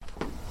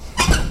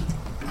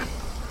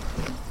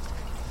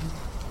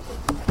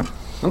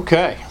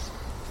Okay.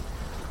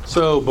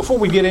 So before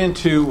we get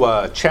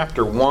into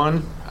chapter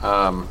 1,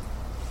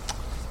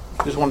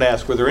 just wanted to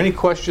ask, were there any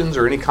questions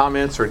or any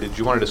comments, or did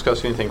you want to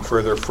discuss anything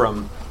further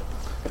from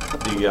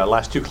the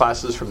last two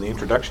classes from the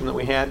introduction that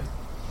we had?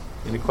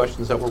 Any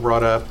questions that were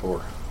brought up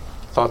or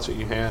thoughts that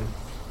you had?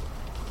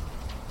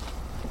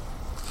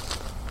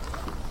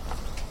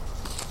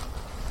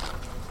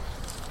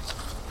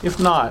 If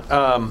not,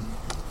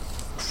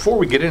 before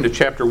we get into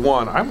chapter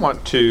 1, I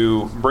want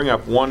to bring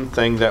up one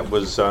thing that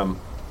was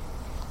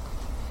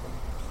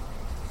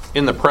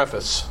in the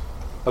preface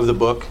of the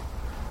book.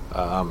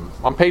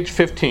 On page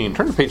 15,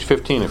 turn to page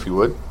 15 if you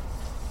would.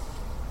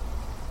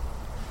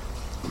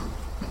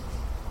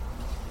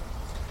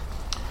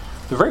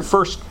 The very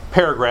first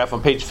paragraph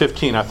on page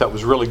 15 I thought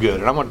was really good,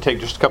 and I want to take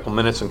just a couple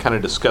minutes and kind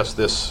of discuss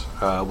this,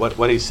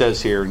 what he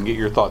says here, and get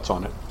your thoughts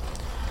on it.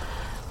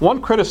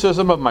 One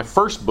criticism of my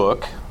first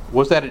book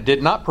was that it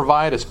did not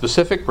provide a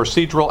specific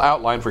procedural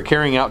outline for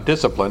carrying out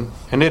discipline,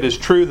 and it is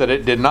true that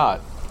it did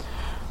not.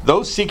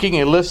 Those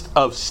seeking a list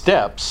of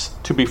steps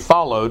to be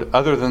followed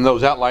other than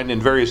those outlined in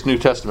various New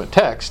Testament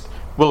texts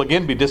will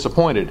again be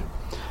disappointed,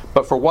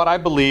 but for what I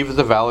believe is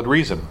a valid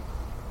reason.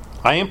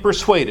 I am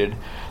persuaded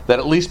that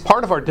at least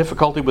part of our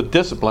difficulty with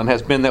discipline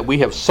has been that we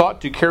have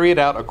sought to carry it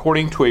out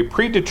according to a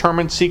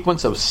predetermined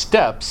sequence of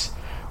steps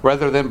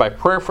rather than by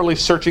prayerfully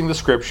searching the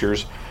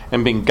Scriptures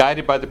and being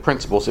guided by the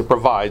principles it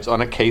provides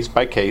on a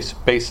case-by-case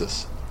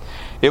basis.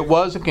 It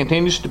was and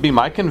continues to be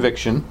my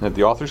conviction,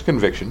 the author's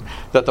conviction,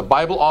 that the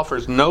Bible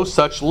offers no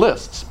such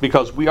lists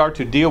because we are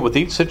to deal with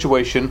each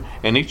situation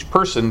and each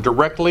person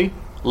directly,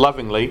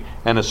 lovingly,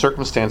 and as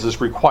circumstances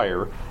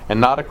require,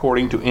 and not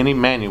according to any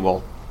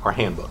manual or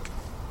handbook.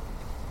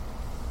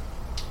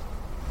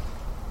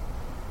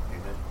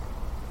 Amen.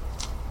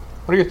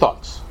 What are your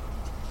thoughts?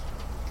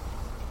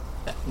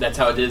 That's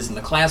how it is in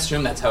the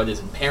classroom. That's how it is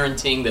in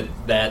parenting.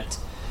 That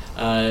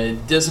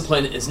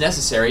discipline is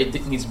necessary.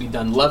 It needs to be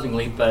done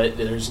lovingly, but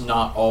there's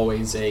not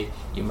always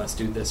you must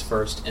do this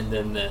first and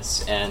then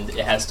this, and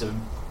it has to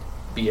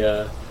be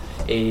a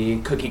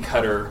cookie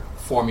cutter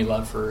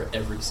formula for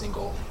every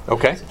single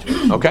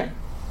situation. Okay.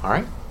 All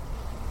right.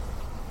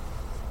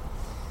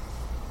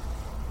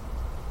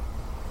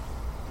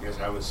 I guess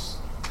I was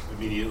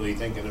immediately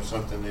thinking of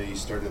something that he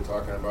started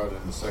talking about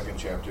in the second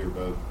chapter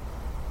about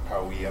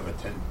how we have a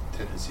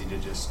tendency to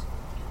just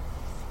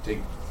take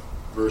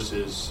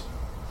verses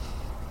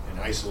and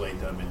isolate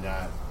them and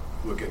not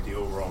look at the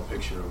overall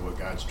picture of what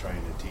God's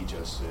trying to teach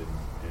us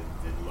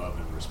in love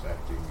and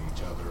respecting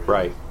each other.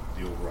 Right.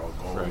 And the overall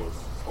goal of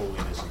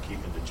holiness and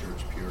keeping the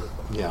church pure.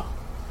 Yeah.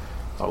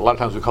 A lot of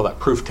times we call that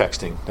proof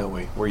texting, don't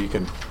we? Where you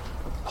can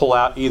pull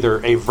out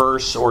either a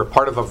verse or a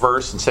part of a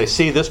verse and say,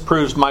 see, this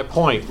proves my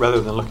point,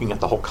 rather than looking at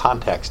the whole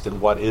context and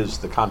what is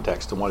the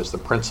context and what is the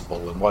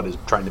principle and what is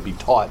trying to be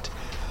taught,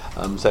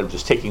 instead of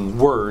just taking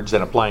words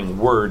and applying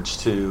words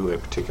to a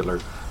particular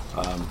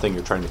thing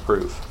you're trying to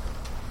prove.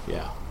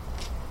 Yeah.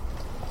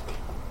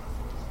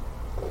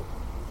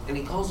 And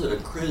he calls it a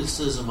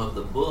criticism of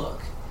the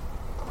book,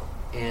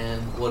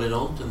 and what it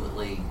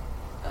ultimately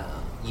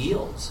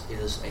yields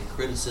is a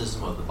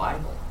criticism of the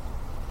Bible.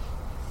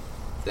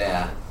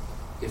 That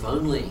if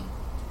only,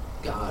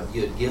 God,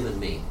 you had given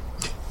me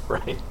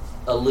right.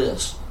 a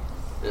list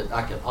that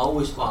I could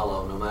always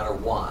follow no matter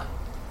what.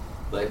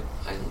 But,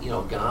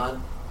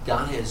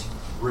 God has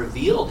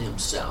revealed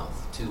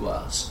himself to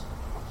us,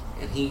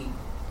 and he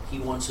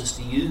wants us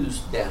to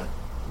use that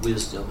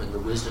wisdom and the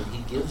wisdom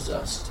he gives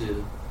us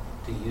to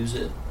use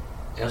it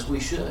as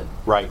we should.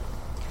 Right.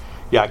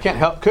 Yeah,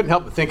 couldn't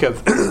help but think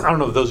of, I don't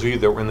know if those of you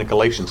that were in the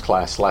Galatians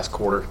class last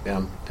quarter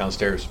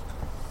downstairs,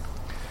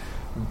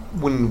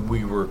 when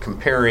we were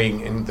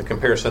comparing in the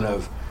comparison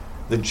of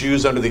the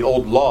Jews under the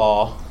old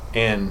law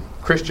and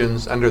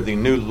Christians under the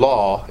new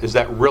law, is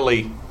that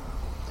really,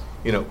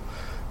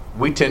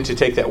 we tend to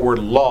take that word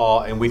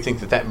law and we think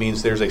that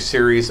means there's a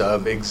series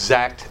of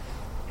exact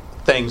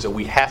things that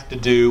we have to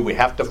do, we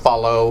have to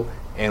follow,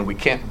 and we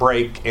can't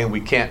break, and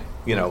we can't,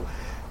 we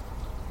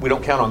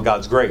don't count on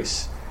God's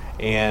grace.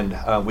 And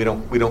we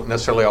don't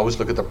necessarily always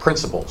look at the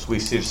principles. We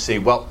just see,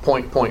 well,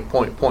 point.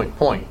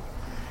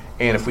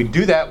 And if we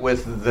do that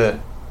with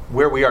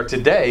where we are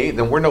today,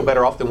 then we're no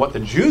better off than what the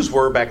Jews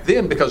were back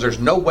then, because there's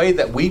no way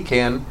that we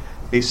can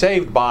be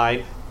saved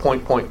by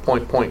point,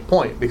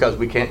 because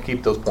we can't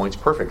keep those points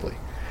perfectly.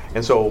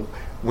 And so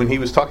when he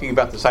was talking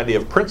about this idea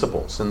of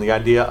principles and the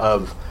idea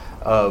of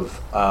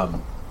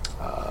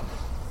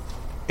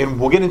and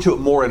we'll get into it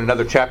more in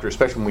another chapter,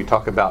 especially when we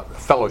talk about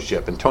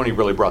fellowship, and Tony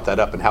really brought that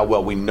up, and how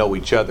well we know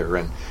each other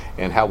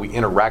and how we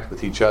interact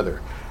with each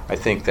other. I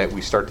think that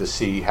we start to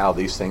see how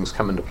these things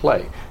come into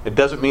play. It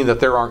doesn't mean that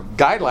there aren't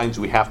guidelines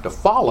we have to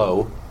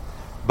follow,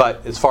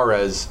 but as far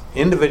as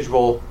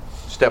individual,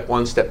 step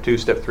 1, step 2,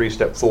 step 3,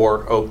 step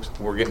 4,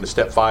 we're getting to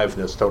step 5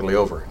 and it's totally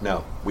over.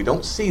 No, we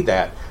don't see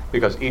that,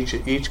 because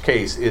each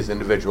case is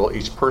individual,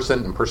 each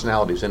person and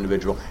personality is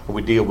individual, and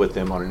we deal with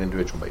them on an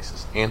individual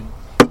basis. Ann?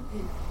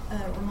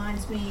 It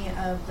reminds me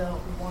of the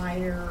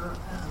wider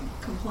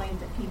complaint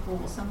that people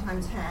will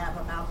sometimes have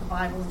about the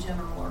Bible in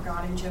general or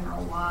God in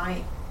general.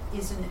 Why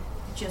isn't it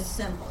just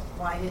simple?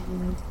 Why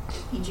didn't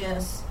he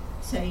just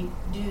say,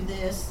 do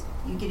this,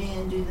 you get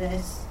in, do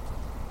this,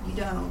 you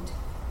don't?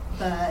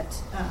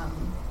 But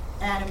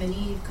Adam and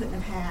Eve couldn't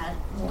have had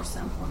more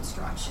simple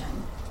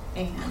instruction,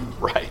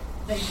 and Right.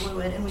 they blew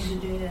it, and we've been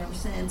doing it ever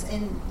since.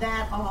 And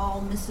that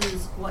all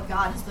misses what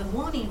God has been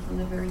wanting from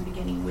the very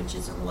beginning, which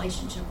is a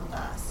relationship with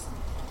us.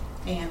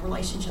 And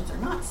relationships are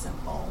not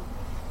simple,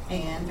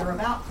 and they're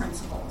about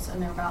principles,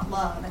 and they're about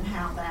love and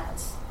how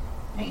that's,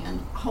 and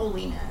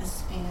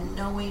holiness, and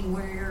knowing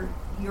where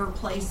your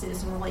place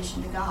is in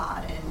relation to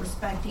God, and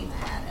respecting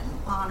that, and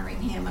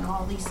honoring Him, and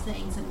all these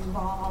things that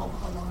involve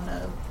a lot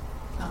of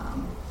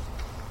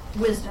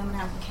wisdom and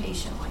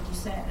application, like you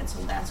said. And so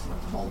that's what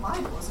the whole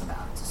Bible is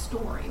about. It's a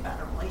story about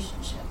a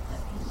relationship that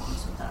He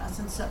wants with us,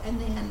 and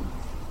then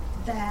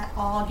that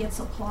all gets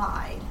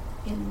applied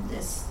in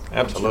this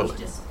Absolutely. church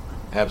discipline.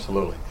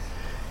 Absolutely.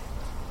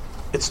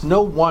 It's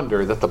no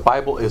wonder that the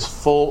Bible is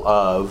full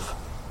of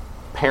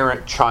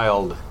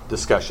parent-child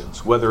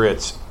discussions, whether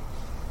it's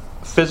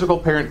physical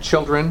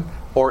parent-children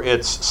or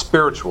it's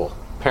spiritual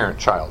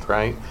parent-child,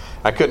 right?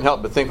 I couldn't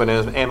help but think when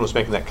Ann was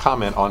making that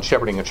comment on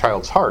shepherding a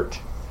child's heart,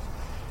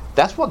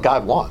 that's what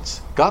God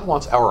wants. God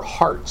wants our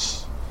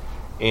hearts.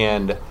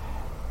 And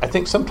I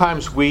think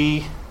sometimes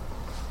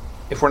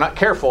if we're not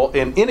careful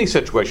in any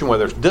situation,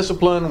 whether it's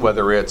discipline,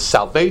 whether it's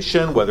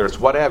salvation, whether it's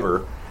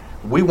whatever,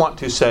 we want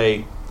to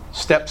say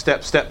step,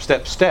 step, step,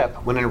 step, step,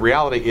 when in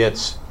reality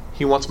it's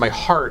He wants my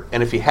heart,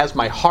 and if He has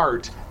my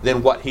heart,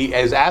 then what He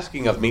is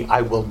asking of me,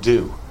 I will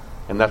do.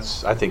 And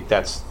I think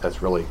that's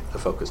really the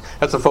focus.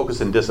 That's the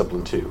focus in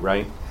discipline too,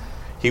 right?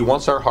 He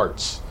wants our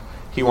hearts.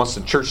 He wants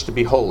the church to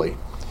be holy.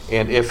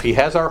 And if He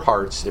has our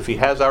hearts, if He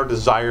has our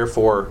desire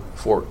for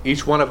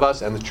each one of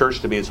us and the church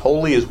to be as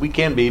holy as we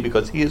can be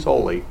because He is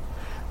holy,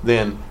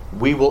 then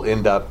we will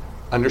end up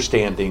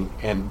understanding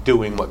and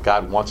doing what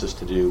God wants us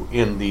to do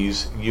in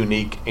these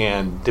unique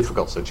and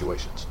difficult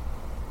situations.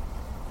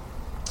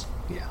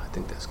 Yeah, I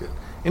think that's good.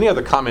 Any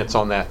other comments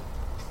on that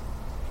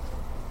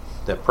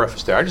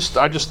preface there? I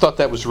just thought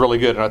that was really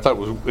good, and I thought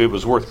it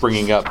was worth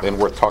bringing up and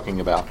worth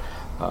talking about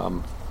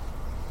from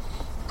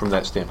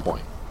that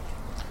standpoint.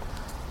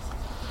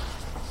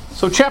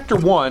 So chapter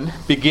 1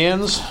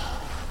 begins,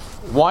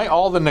 why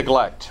all the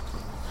neglect?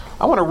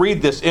 I want to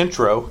read this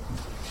intro.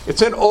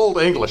 It's in Old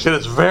English, and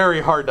it's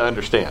very hard to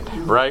understand,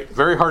 right?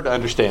 Very hard to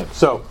understand.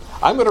 So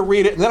I'm going to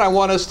read it, and then I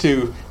want us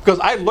to, because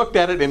I looked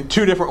at it in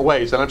two different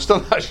ways, and I'm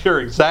still not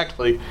sure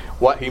exactly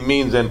what he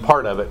means in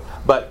part of it,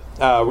 but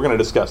we're going to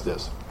discuss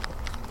this.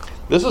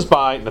 This is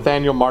by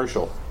Nathaniel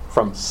Marshall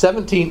from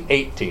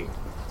 1718.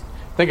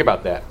 Think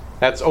about that.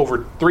 That's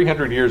over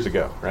 300 years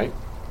ago, right?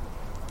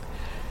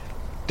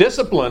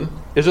 Discipline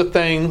is a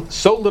thing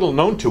so little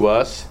known to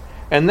us,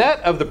 and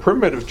that of the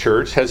primitive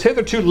church has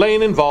hitherto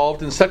lain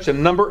involved in such a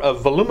number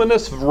of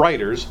voluminous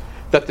writers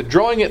that the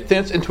drawing it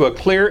thence into a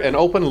clear and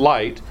open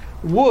light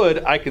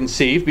would, I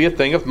conceive, be a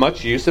thing of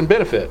much use and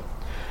benefit.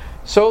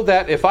 So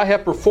that if I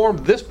have performed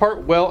this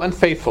part well and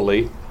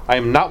faithfully, I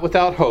am not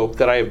without hope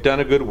that I have done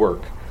a good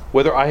work.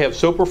 Whether I have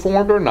so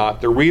performed or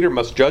not, the reader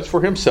must judge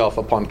for himself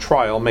upon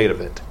trial made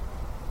of it.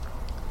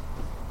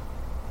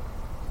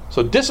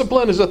 So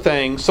discipline is a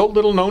thing so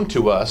little known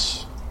to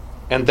us,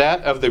 and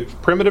that of the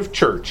primitive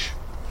church.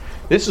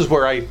 This is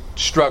where I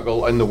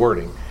struggle in the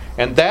wording.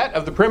 And that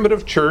of the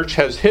primitive church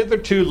has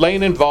hitherto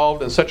lain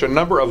involved in such a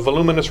number of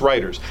voluminous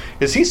writers.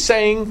 Is he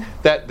saying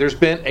that there's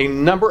been a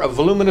number of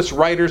voluminous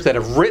writers that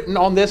have written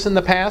on this in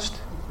the past?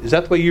 Is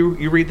that the way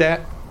you read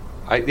that?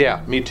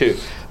 Yeah, me too.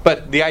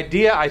 But the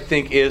idea, I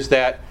think, is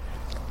that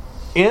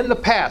in the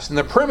past, in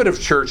the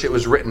primitive church it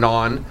was written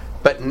on,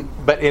 but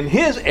in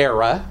his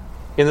era,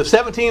 in the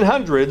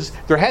 1700s,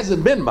 there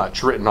hasn't been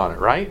much written on it,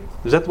 right?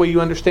 Is that the way you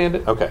understand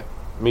it? Okay.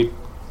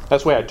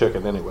 That's the way I took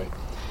it anyway.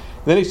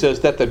 Then he says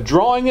that the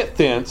drawing it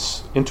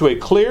thence into a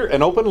clear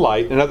and open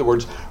light, in other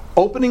words,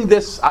 opening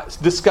this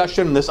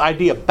discussion, this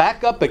idea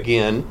back up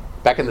again,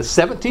 back in the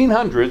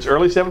 1700s,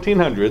 early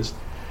 1700s,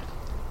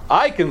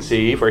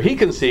 he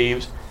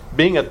conceives,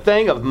 being a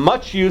thing of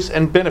much use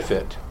and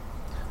benefit.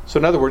 So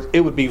in other words,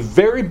 it would be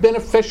very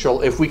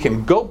beneficial if we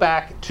can go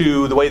back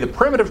to the way the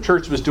primitive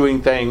church was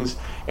doing things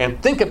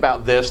and think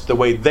about this the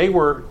way they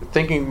were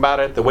thinking about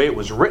it, the way it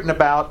was written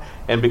about,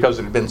 and because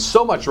there had been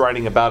so much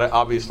writing about it,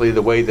 obviously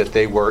the way that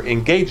they were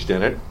engaged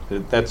in it.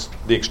 That's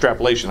the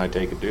extrapolation I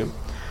take it to.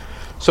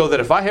 So that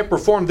if I have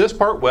performed this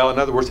part well, in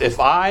other words, if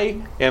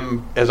I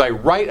am, as I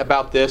write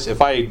about this,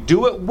 if I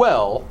do it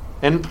well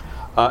and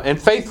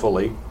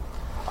faithfully,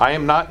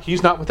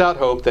 he's not without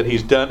hope that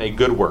he's done a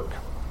good work.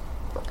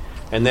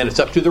 And then it's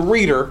up to the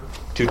reader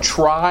to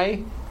try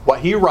what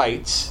he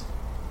writes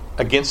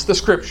against the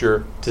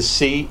Scripture to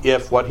see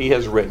if what he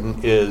has written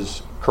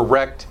is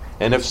correct,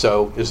 and if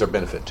so, is there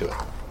benefit to it.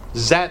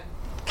 Is that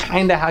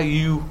kind of how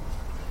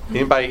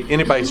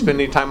anybody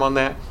spend any time on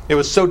that? It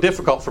was so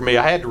difficult for me.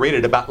 I had to read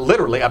it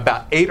literally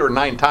about 8 or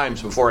 9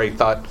 times before I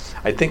thought,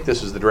 I think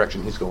this is the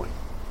direction he's going.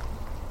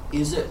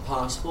 Is it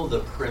possible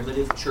the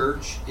primitive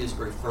church is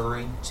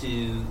referring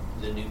to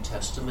the New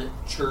Testament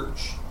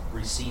church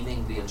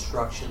receiving the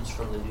instructions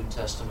from the New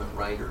Testament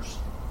writers?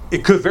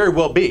 It could very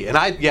well be. And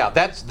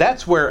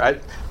that's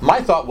where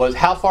my thought was,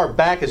 how far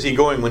back is he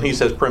going when he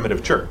says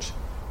primitive church?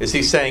 Is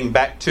he saying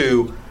back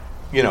to,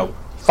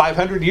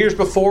 500 years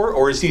before,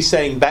 or is he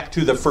saying back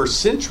to the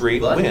first century?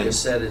 But when? he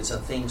said it's a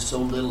thing so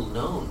little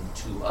known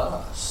to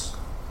us.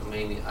 I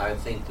mean, I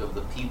think of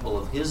the people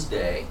of his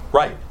day.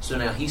 Right. So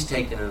now he's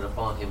taken it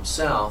upon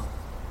himself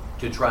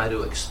to try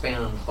to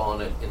expand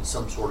upon it in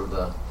some sort of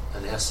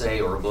an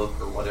essay or a book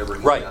or whatever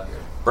he's Right. got here.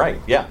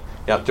 Right, yeah.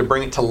 Yeah, to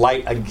bring it to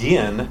light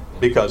again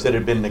because it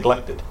had been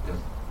neglected. Yeah.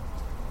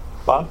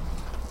 Bob?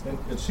 And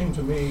it seemed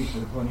to me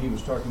that when he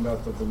was talking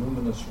about the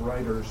voluminous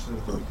writers,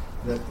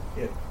 that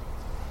it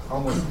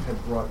almost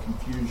had brought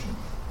confusion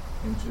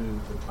into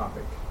the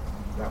topic.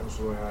 That was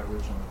the way I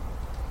originally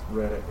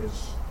read it,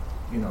 is,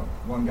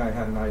 one guy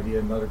had an idea,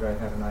 another guy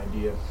had an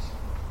idea.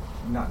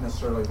 Not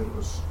necessarily that it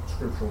was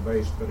scriptural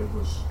based, but it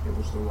was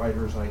the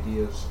writer's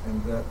ideas,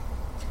 and that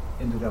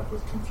ended up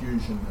with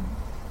confusion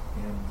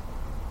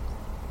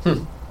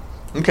and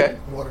Okay.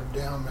 Watered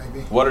down,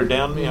 maybe. Watered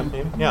down, yeah,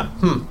 maybe. Yeah.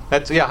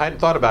 That's I hadn't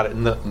thought about it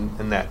in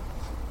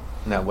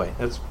that way.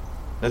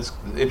 That's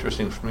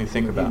interesting for me to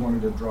think about. He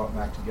wanted to draw it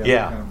back together,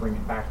 Yeah. kind of bring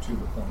it back to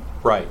the point.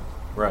 Right.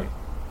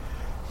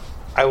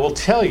 I will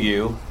tell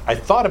you, I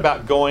thought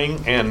about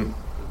going and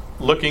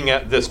looking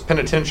at this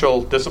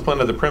penitential discipline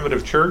of the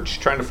primitive church,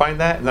 trying to find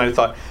that, and then I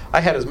thought, I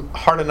had a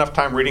hard enough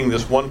time reading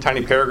this one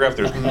tiny paragraph.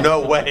 There's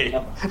no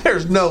way.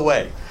 There's no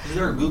way. Is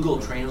there a Google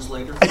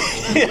translator?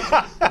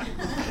 Yeah.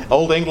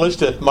 Old English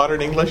to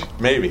modern English?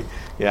 Maybe.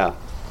 Yeah.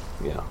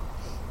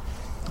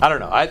 I don't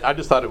know. I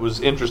just thought it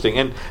was interesting.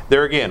 And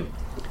there again,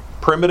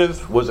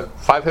 primitive, was it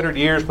 500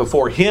 years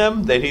before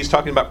him that he's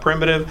talking about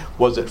primitive?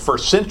 Was it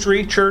first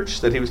century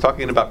church that he was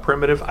talking about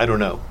primitive? I don't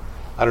know.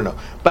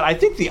 But I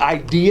think the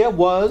idea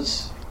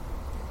was,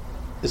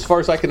 as far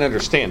as I can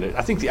understand it,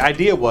 I think the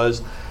idea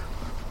was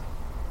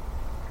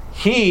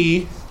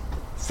he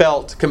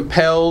felt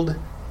compelled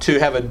to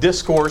have a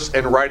discourse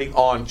and writing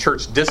on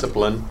church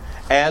discipline,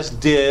 as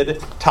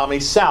did Tommy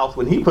South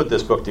when he put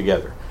this book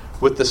together,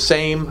 with the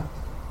same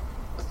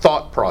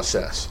thought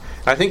process.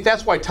 And I think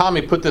that's why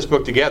Tommy put this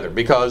book together,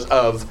 because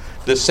of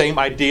the same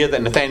idea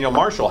that Nathaniel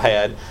Marshall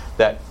had,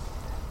 that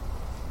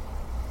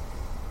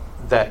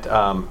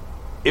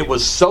it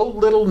was so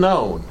little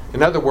known.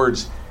 In other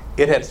words,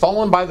 it had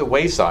fallen by the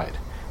wayside.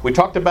 We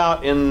talked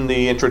about in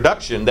the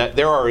introduction that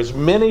there are as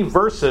many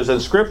verses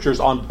in scriptures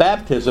on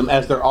baptism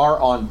as there are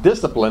on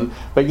discipline,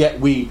 but yet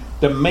we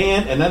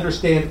demand and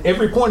understand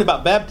every point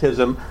about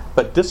baptism,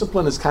 but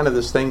discipline is kind of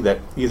this thing that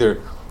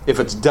either, if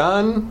it's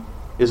done,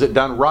 is it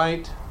done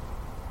right?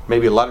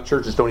 Maybe a lot of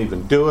churches don't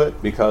even do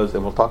it because,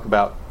 and we'll talk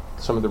about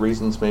some of the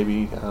reasons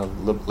maybe a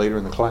little later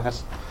in the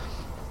class.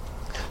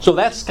 So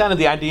that's kind of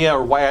the idea,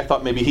 or why I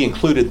thought maybe he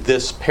included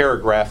this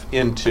paragraph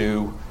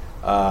into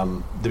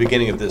the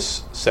beginning of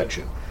this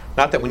section.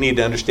 Not that we need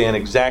to understand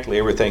exactly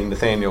everything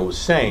Nathaniel was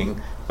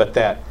saying, but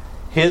that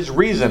his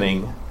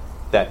reasoning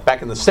that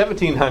back in the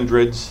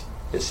 1700s,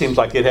 it seems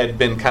like it had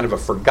been kind of a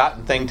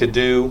forgotten thing to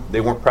do. They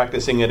weren't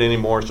practicing it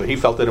anymore, so he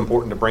felt it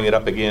important to bring it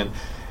up again,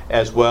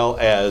 as well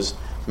as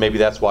maybe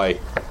that's why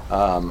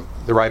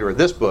the writer of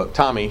this book,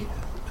 Tommy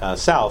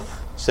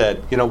South,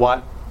 said, you know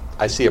what?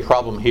 I see a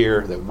problem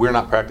here that we're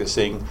not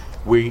practicing.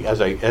 We, as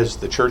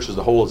the church as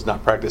a whole, is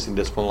not practicing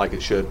discipline like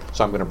it should,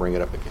 so I'm going to bring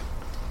it up again.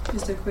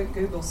 Just a quick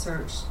Google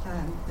search.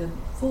 The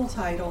full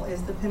title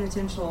is The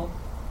Penitential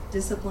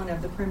Discipline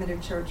of the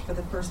Primitive Church for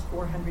the First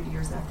 400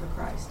 Years After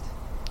Christ.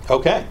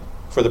 Okay.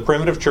 For the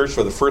primitive church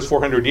for the first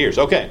 400 years.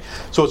 Okay.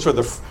 So it's for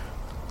the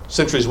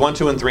centuries 1,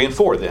 2, and 3, and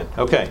 4 then.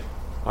 Okay.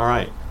 All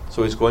right.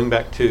 So he's going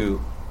back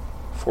to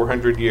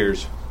 400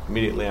 years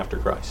immediately after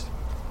Christ.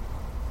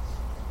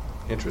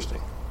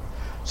 Interesting.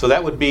 So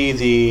that would be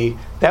the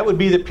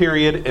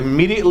period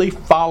immediately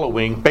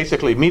following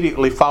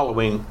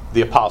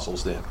the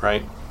apostles then,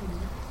 right?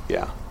 Mm-hmm.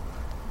 Yeah.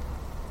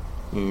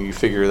 You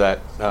figure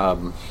that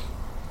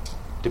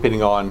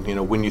depending on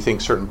when you think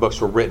certain books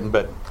were written,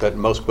 but that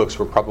most books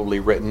were probably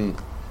written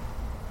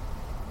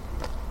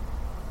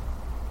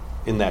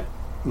in that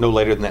no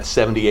later than that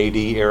 70 AD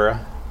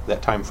era,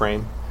 that time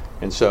frame,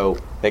 and so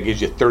that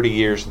gives you 30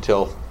 years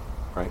until,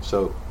 right?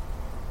 So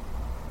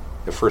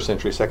the first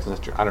century, second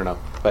century, I don't know.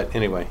 But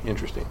anyway,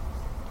 interesting.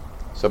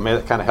 So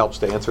maybe that kind of helps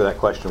to answer that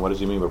question. What does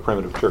he mean by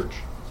primitive church?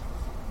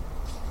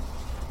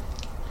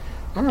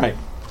 All right.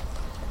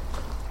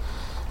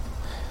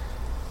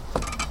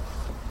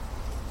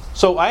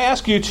 So I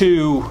ask you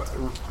to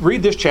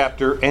read this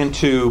chapter and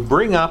to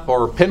bring up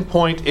or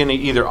pinpoint any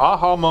either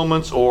aha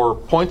moments or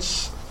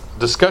points,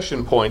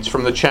 discussion points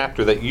from the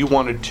chapter that you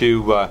wanted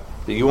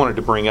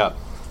to bring up.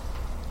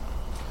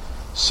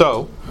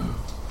 So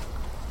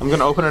I'm going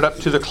to open it up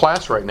to the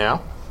class right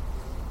now.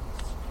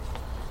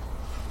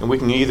 And we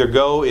can either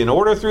go in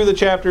order through the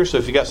chapter, so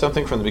if you got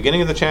something from the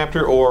beginning of the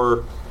chapter,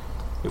 or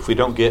if we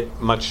don't get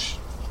much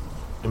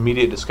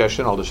immediate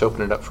discussion, I'll just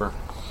open it up for...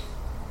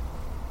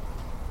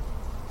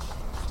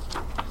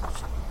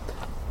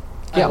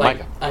 Yeah,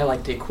 Micah. I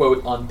liked a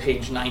quote on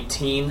page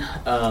 19,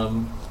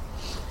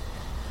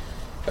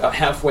 about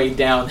halfway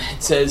down.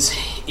 It says,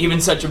 even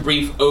such a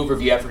brief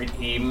overview, after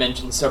he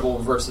mentions several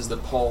verses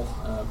that Paul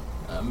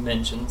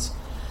mentions,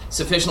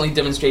 sufficiently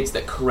demonstrates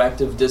that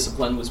corrective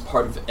discipline was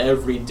part of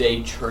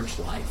everyday church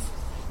life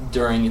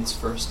during its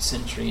first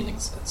century in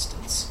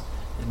existence.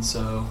 And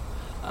so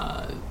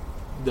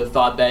the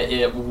thought that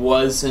it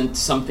wasn't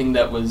something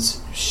that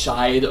was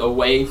shied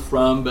away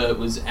from, but it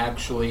was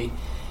actually,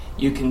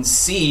 you can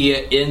see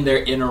in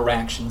their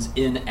interactions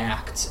in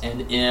Acts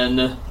and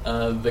in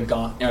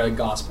the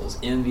Gospels,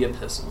 in the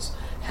epistles,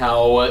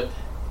 how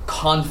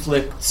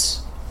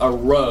conflicts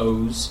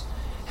arose,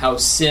 how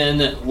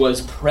sin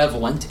was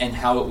prevalent, and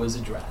how it was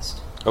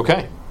addressed.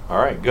 Okay. All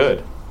right.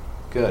 Good.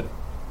 Good.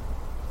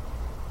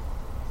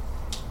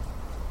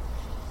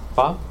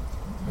 Bob?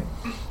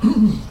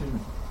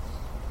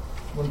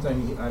 One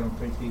thing I don't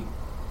think he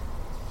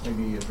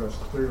maybe addressed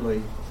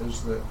clearly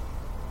is that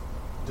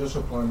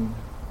discipline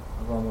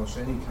of almost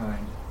any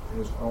kind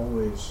is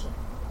always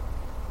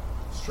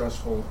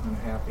stressful and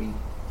happy,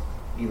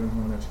 even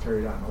when it's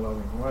carried out in a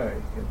loving way.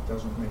 It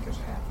doesn't make us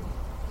happy.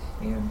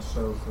 And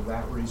so for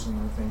that reason,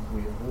 I think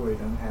we avoid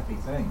unhappy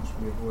things.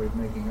 We avoid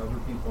making other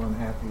people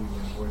unhappy. We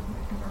avoid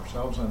making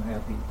ourselves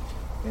unhappy.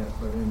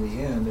 But in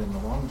the end, in the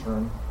long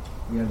term,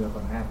 we end up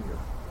unhappier.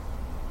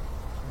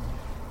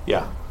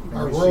 Yeah.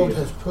 Our world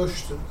has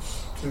pushed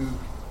us to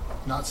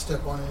not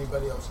step on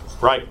anybody else's.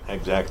 Right.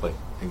 Exactly.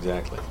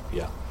 Exactly.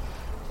 Yeah.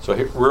 So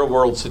real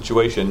world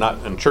situation,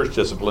 not in church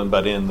discipline,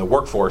 but in the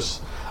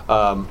workforce.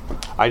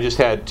 I just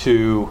had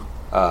to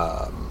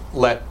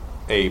let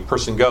a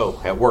person go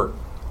at work.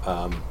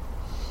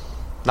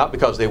 Not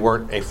because they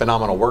weren't a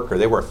phenomenal worker,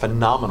 they were a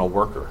phenomenal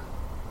worker,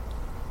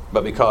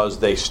 but because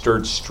they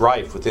stirred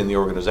strife within the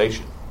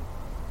organization.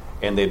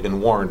 And they'd been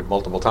warned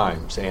multiple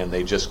times, and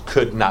they just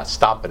could not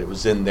stop it. It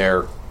was in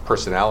their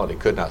personality,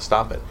 could not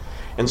stop it.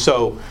 And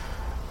so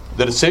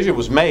the decision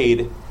was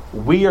made,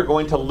 we are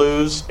going to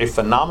lose a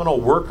phenomenal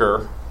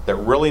worker that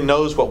really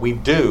knows what we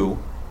do,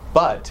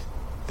 but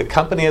the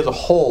company as a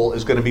whole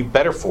is going to be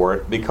better for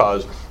it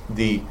because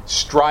the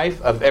strife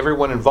of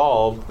everyone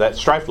involved, that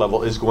strife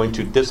level is going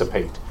to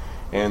dissipate.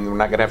 And we're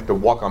not going to have to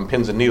walk on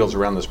pins and needles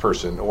around this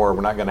person, or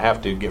we're not going to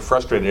have to get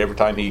frustrated every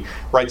time he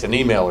writes an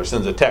email or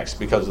sends a text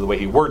because of the way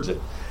he words it.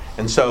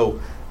 And so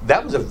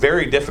that was a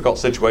very difficult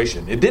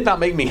situation. It did not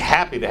make me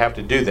happy to have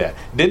to do that.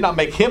 It did not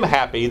make him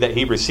happy that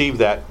he received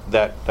that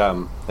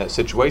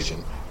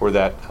situation, or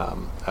that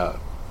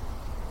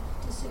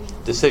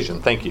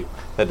decision. Thank you.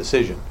 That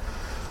decision.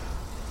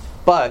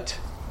 But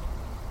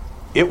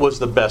it was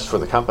the best for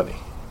the company.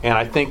 And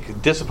I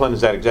think discipline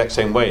is that exact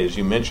same way as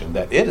you mentioned,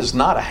 that it is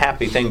not a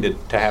happy thing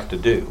to have to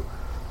do.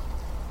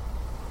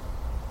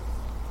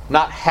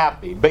 Not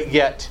happy, but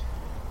yet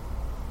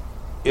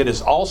it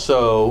is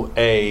also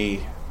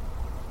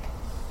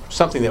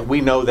something that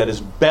we know that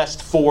is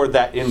best for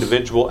that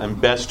individual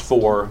and best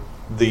for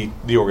the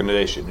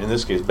organization. In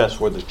this case, best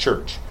for the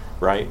church,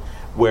 right?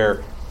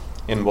 Where,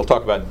 and we'll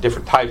talk about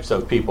different types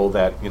of people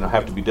that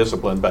have to be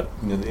disciplined, but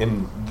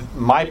in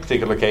my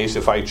particular case,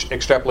 if I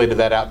extrapolated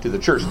that out to the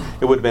church,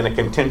 it would have been a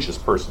contentious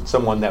person,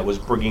 someone that was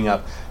bringing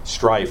up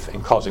strife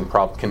and causing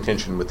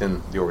contention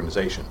within the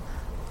organization.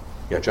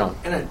 Yeah, John.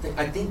 And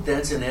I think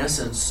that's in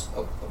essence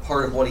a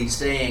part of what he's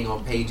saying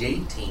on page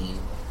 18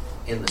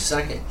 in the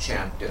second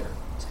chapter,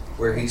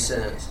 where he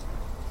says,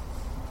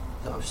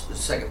 no, it's the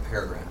second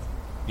paragraph.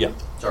 Yeah.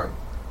 Sorry.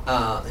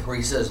 Where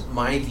he says,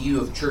 my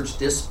view of church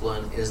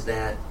discipline is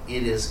that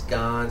it is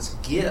God's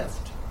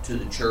gift to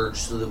the church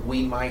so that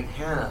we might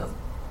have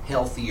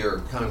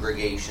healthier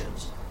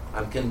congregations.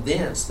 I'm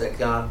convinced that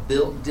God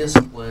built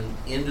discipline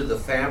into the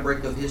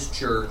fabric of His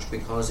church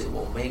because it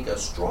will make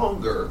us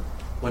stronger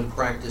when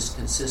practiced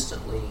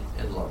consistently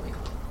and lovingly.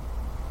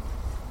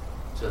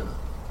 So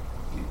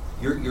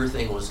your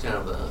thing was kind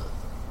of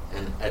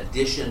an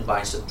addition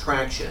by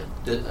subtraction.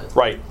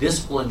 Right.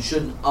 Discipline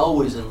shouldn't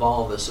always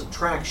involve a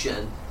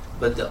subtraction,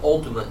 but the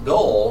ultimate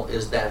goal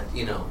is that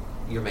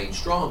you're made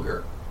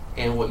stronger.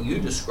 And what you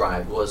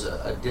described was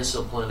a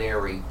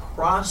disciplinary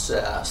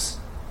process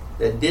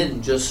that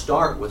didn't just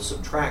start with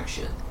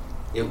subtraction.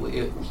 It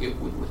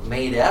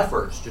made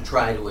efforts to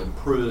try to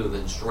improve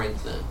and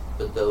strengthen,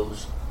 but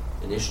those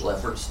initial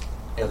efforts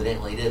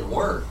evidently didn't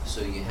work,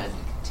 so you had to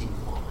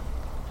continue on.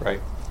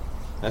 Right.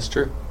 That's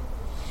true.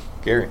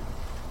 Gary.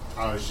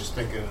 I was just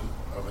thinking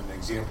of an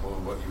example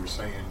of what you were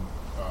saying.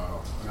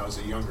 When I was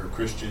a younger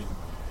Christian,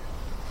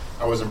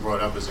 I wasn't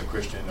brought up as a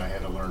Christian. I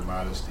had to learn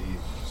modesty,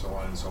 so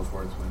on and so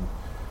forth. When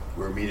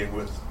we were meeting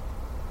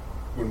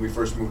when we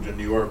first moved to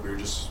New York, we were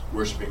just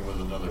worshiping with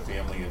another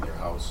family in their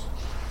house.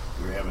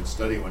 We were having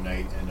study one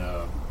night, and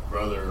a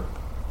brother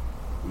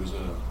who was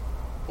an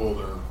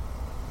older,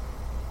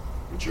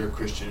 mature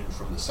Christian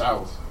from the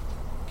South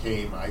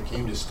I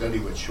came to study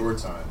with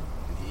shorts on,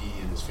 and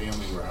he and his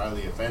family were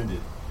highly offended.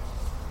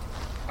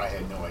 I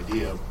had no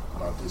idea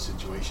about this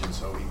situation,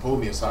 so he pulled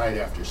me aside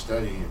after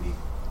study, and he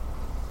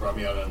brought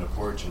me out on the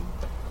porch and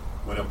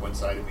went up one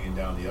side of me and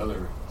down the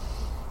other.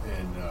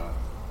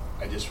 And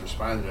I just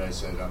responded. I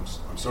said,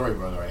 I'm sorry,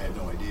 brother. I had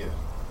no idea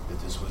that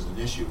this was an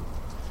issue.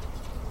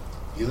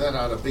 He let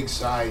out a big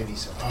sigh and he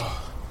said,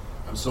 oh,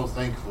 I'm so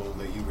thankful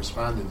that you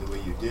responded the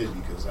way you did,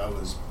 because I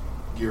was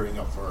gearing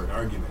up for an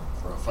argument,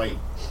 for a fight.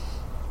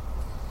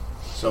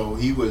 So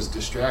he was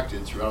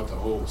distracted throughout the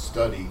whole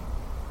study,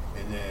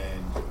 and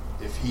then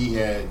if he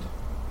had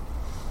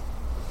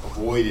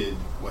avoided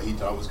what he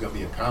thought was going to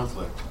be a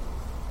conflict,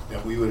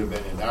 then we would have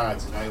been at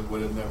odds, and I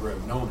would have never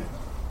have known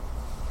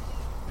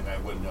it, and I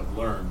wouldn't have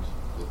learned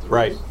that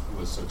there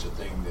was such a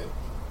thing that,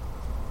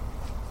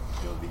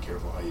 be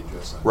careful how you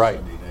dress on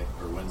Sunday night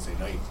or Wednesday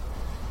night.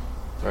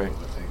 Type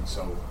of a thing.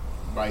 So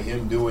by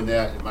him doing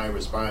that, in my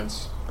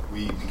response,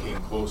 we became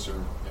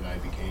closer, and I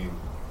became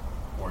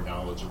more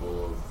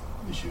knowledgeable of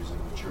issues in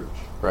the church.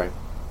 Right.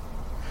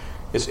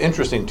 It's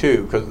interesting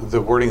too, because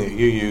the wording that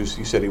you use,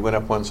 you said he went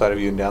up one side of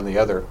you and down the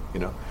other.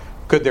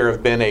 Could there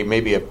have been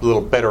maybe a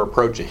little better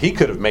approach that he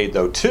could have made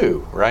though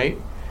too? Right?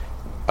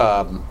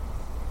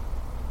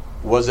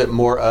 Was it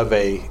more of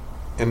a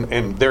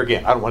and there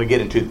again, I don't want to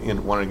get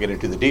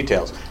into the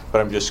details, but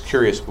I'm just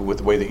curious with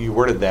the way that you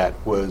worded that.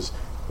 Was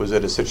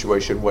it a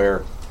situation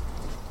where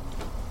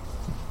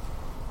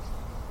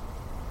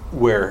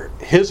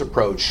his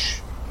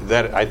approach,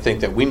 that I think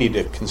that we need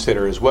to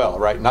consider as well,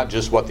 right? Not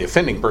just what the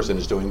offending person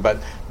is doing, but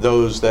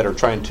those that are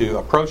trying to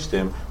approach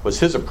them, was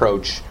his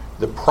approach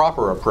the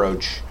proper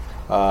approach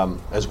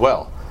as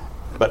well?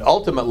 But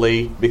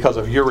ultimately, because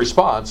of your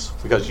response,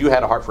 because you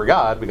had a heart for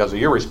God, because of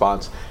your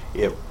response,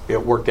 it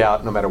worked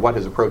out no matter what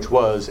his approach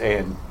was,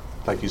 and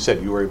like you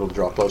said, you were able to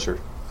draw closer.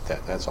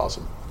 That's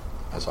awesome.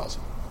 That's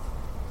awesome.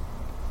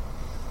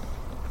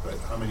 But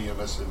how many of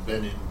us have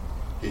been in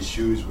his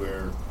shoes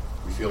where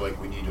we feel like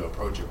we need to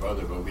approach a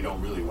brother, but we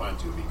don't really want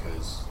to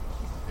because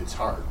it's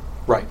hard.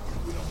 Right.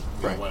 We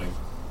don't want to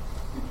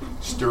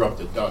stir up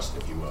the dust,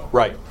 if you will.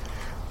 Right.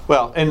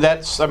 Well, and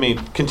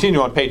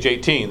continue on page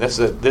 18. This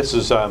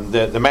is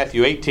the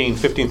Matthew 18,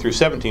 15 through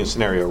 17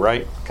 scenario,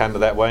 right? Kind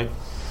of that way.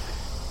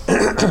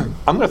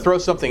 I'm going to throw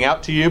something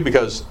out to you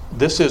because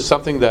this is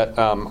something that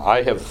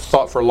I have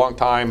thought for a long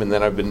time, and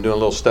then I've been doing a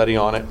little study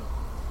on it.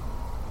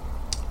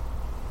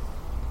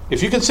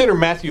 If you consider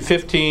Matthew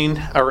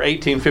 15 or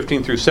 18,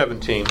 15 through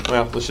 17,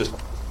 well,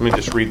 let me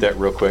just read that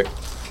real quick.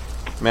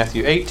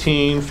 Matthew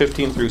 18,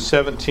 15 through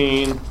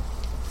 17.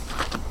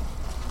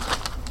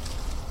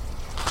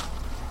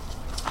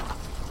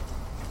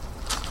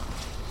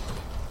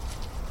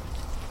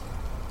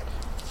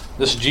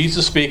 This is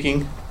Jesus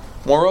speaking.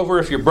 Moreover,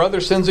 if your brother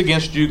sins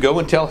against you, go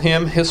and tell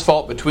him his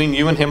fault between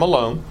you and him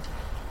alone.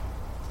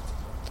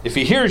 If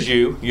he hears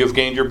you, you have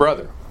gained your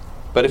brother.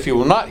 But if he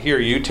will not hear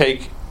you,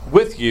 take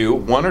with you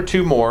one or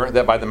two more,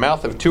 that by the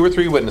mouth of 2 or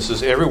 3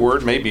 witnesses every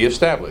word may be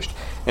established.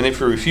 And if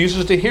he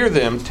refuses to hear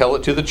them, tell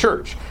it to the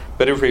church.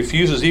 But if he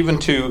refuses even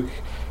to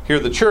hear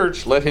the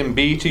church, let him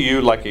be to you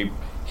like a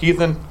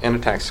heathen and a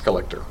tax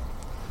collector.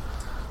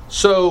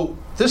 So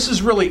this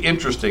is really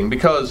interesting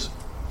because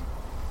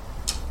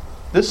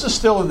this is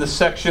still in this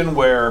section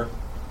where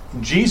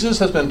Jesus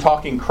has been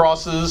talking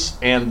crosses,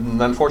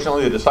 and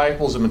unfortunately the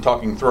disciples have been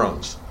talking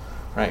thrones.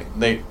 Right?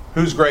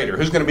 Who's greater?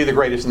 Who's going to be the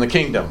greatest in the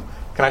kingdom?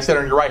 Can I sit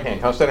on your right hand?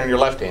 Can I sit on your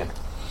left hand?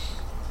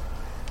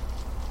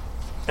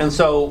 And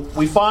so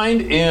we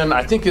find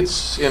I think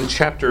it's in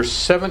chapter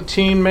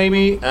 17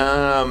 maybe,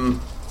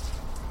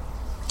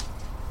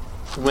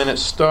 when it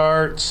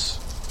starts,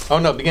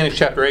 beginning of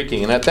chapter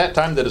 18. And at that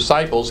time the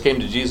disciples came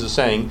to Jesus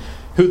saying,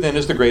 who then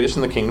is the greatest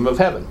in the kingdom of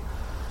heaven?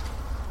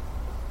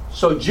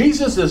 So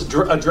Jesus is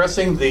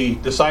addressing the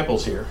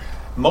disciples here.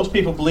 Most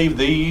people believe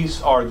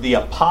these are the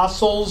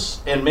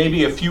apostles and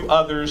maybe a few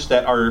others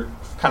that are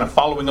kind of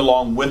following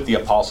along with the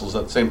apostles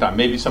at the same time.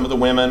 Maybe some of the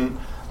women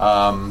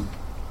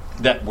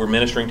that were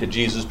ministering to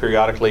Jesus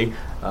periodically.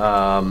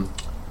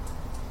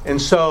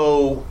 And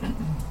so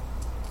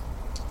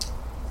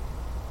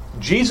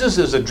Jesus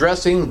is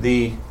addressing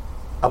the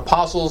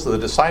apostles, the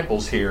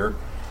disciples here,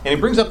 and he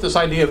brings up this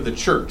idea of the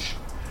church.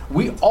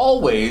 We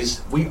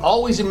always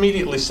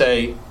immediately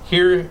say,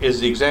 here is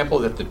the example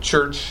that the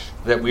church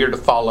that we are to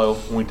follow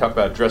when we talk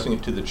about addressing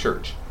it to the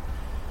church.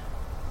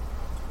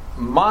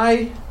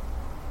 And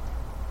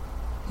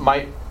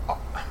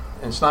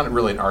it's not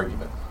really an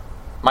argument.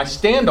 My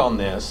stand on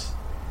this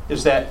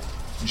is that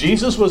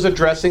Jesus was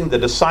addressing the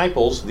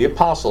disciples, the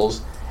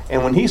apostles,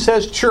 and when he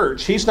says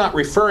church, he's not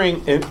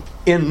referring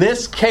in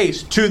this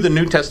case to the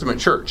New Testament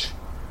church,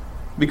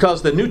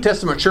 because the New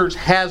Testament church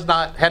had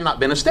not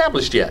been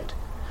established yet.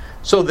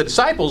 So the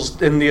disciples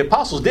and the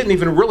apostles didn't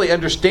even really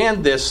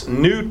understand this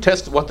New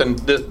Testament, what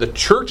the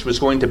church was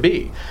going to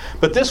be.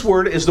 But this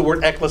word is the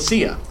word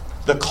ecclesia,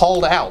 the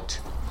called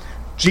out.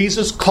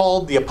 Jesus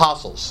called the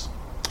apostles.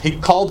 He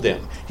called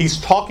them.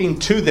 He's talking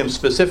to them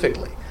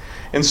specifically.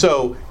 And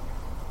so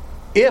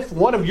if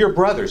one of your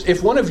brothers,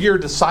 if one of your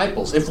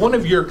disciples, if one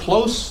of your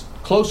close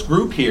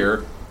group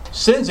here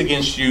sins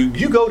against you,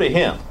 you go to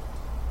him.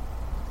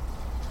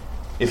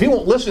 If he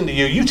won't listen to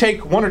you, you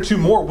take one or two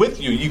more with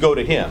you, you go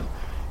to him.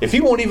 If he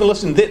won't even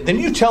listen, then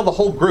you tell the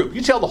whole group.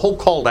 You tell the whole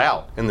called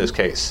out in this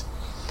case.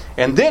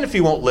 And then if he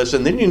won't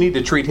listen, then you need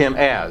to treat him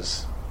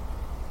as.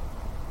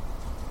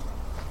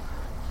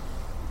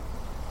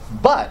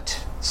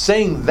 But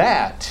saying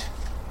that,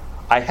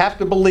 I have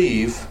to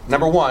believe,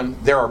 number one,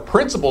 there are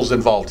principles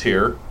involved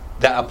here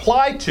that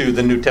apply to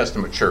the New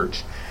Testament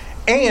church.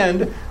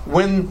 And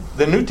when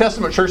the New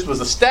Testament church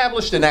was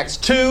established in Acts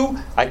 2,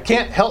 I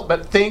can't help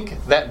but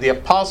think that the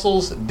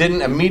apostles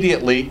didn't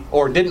immediately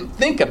or didn't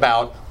think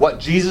about what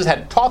Jesus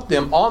had taught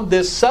them on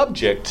this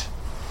subject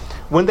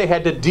when they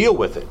had to deal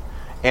with it.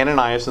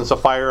 Ananias and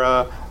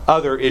Sapphira,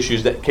 other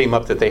issues that came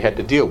up that they had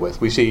to deal with.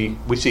 We see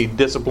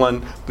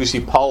discipline. We see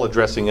Paul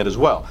addressing it as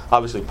well.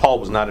 Obviously, Paul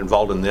was not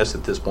involved in this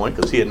at this point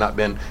because he had not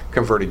been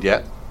converted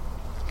yet.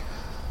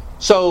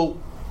 So,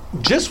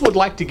 just would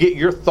like to get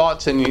your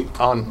thoughts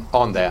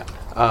on that.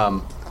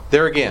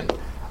 There again,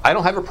 I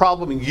don't have a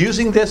problem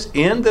using this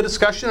in the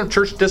discussion of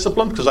church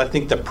discipline because I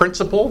think the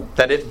principle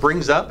that it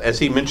brings up, as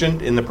he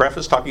mentioned in the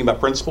preface, talking about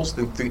principles,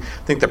 I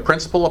think the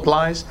principle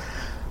applies.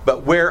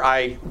 But where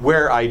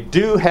I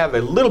do have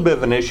a little bit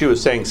of an issue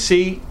is saying,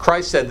 see,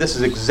 Christ said this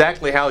is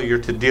exactly how you're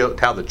to deal,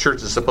 how the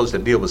church is supposed to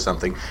deal with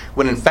something,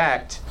 when in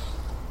fact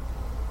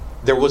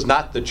there was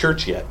not the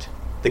church yet.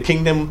 The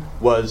kingdom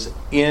was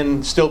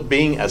still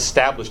being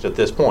established at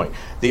this point.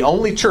 The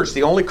only church,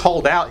 the only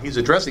called out he's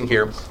addressing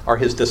here are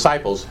his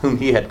disciples, whom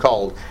he had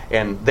called,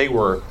 and they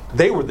were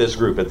this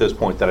group at this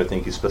point that I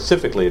think he's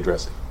specifically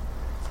addressing.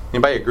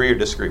 Anybody agree or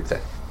disagree with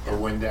that? Or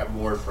when that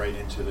morphed right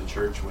into the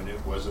church when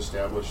it was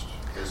established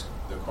as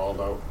the called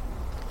out?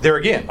 There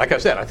again, like I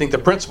said, I think the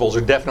principles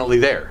are definitely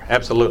there.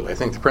 Absolutely, I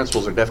think the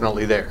principles are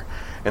definitely there,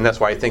 and that's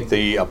why I think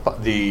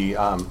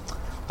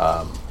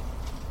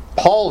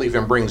Paul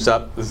even brings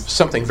up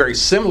something very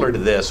similar to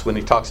this when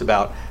he talks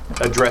about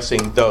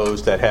addressing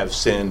those that have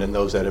sinned and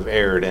those that have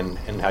erred, and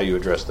how you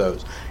address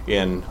those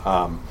in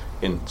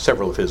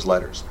several of his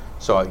letters.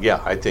 So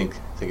I think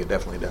it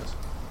definitely does.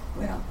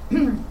 Well,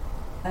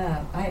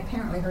 I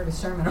apparently heard a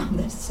sermon on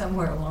this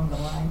somewhere along the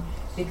line,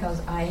 because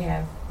I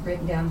have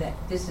written down that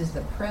this is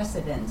the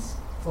precedence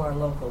for a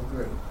local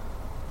group.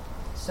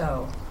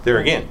 So there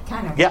again,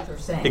 kind of what they're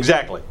saying.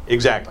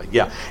 Exactly.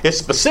 Yeah, it's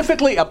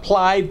specifically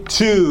applied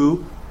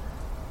to.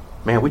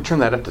 Man, we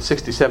turned that up to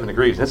 67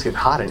 degrees, and it's getting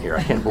hot in here.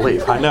 I can't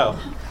believe. I know.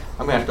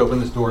 I'm going to have to open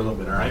this door a little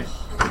bit, all right?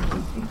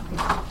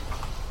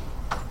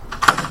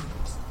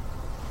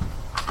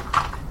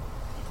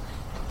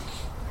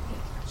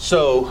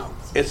 So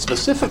it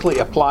specifically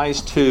applies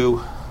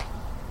to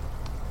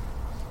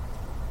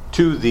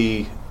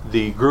the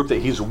group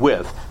that he's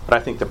with. But I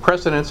think the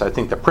precedents, I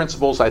think the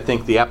principles, I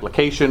think the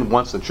application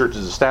once the church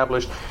is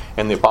established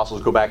and the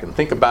apostles go back and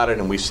think about it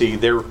and we see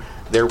their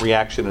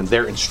reaction and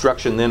their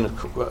instruction then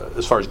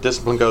as far as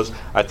discipline goes,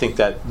 I think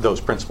that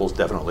those principles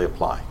definitely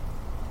apply.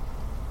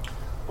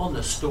 On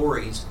the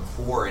stories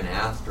before and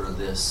after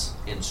this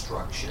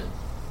instruction,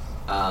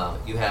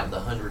 you have the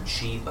 100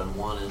 sheep and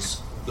one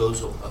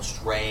goes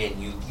astray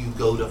and you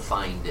go to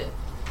find it.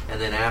 And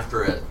then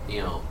after it,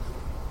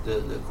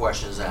 the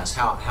question is asked,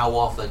 how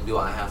often do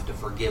I have to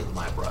forgive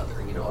my brother?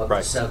 Up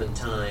right. to 7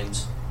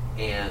 times.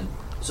 And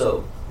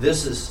so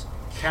this is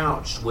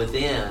couched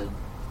within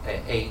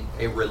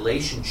a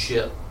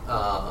relationship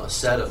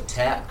set of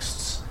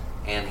texts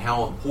and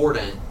how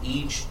important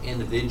each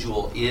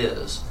individual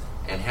is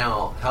and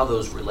how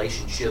those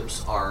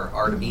relationships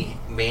are to be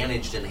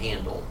managed and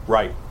handled.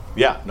 Right.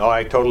 Yeah. No,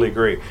 I totally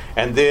agree.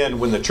 And then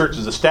when the church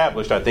is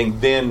established, I think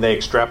then they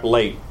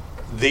extrapolate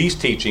these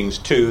teachings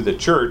to the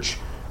church,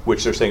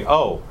 which they're saying,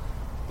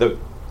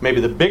 maybe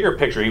the bigger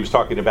picture he was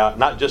talking about,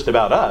 not just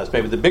about us,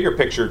 maybe the bigger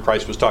picture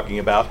Christ was talking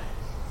about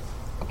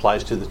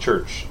applies to the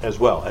church as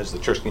well, as the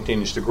church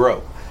continues to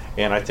grow.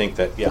 And I think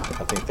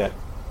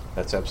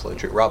that's absolutely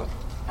true. Robin?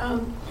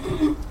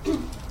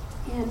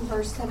 In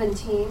verse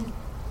 17,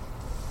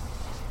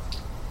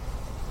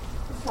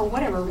 for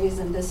whatever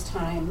reason this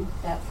time,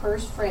 that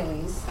first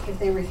phrase, if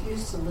they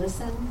refuse to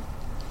listen,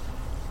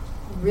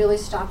 really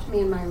stopped me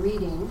in my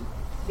reading,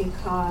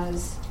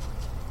 because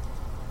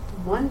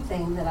one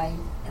thing that I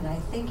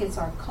think it's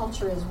our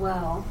culture as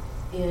well,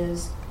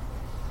 is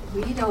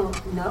we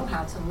don't know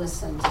how to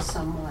listen to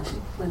someone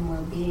when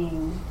we're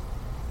being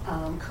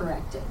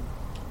corrected.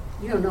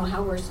 We don't know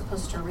how we're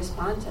supposed to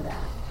respond to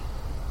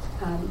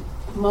that.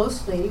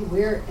 Mostly,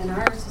 we're in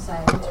our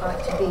society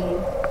taught to be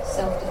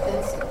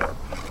self-defensive.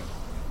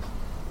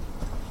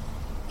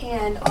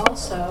 And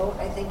also,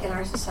 I think in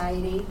our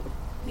society,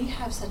 we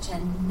have such a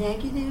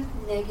negative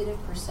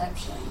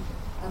perception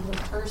of the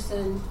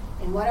person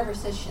in whatever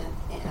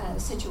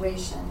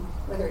situation,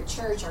 whether at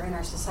church or in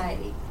our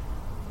society,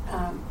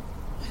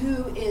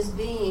 who is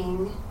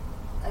being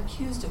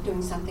accused of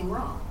doing something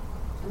wrong.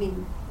 I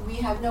mean, we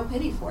have no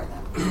pity for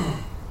them.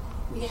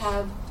 We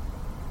have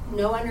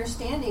no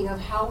understanding of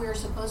how we're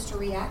supposed to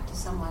react to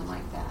someone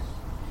like that.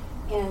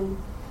 And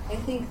I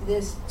think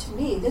this, to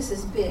me, this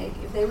is big.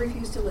 If they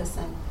refuse to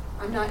listen,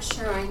 I'm not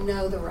sure I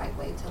know the right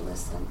way to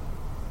listen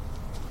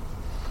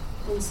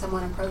when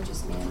someone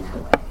approaches me in that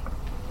way.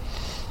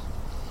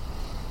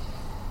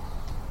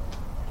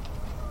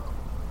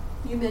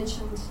 You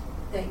mentioned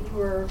that you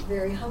were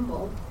very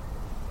humble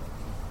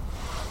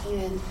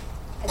And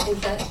I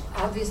think that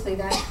obviously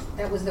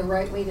that was the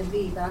right way to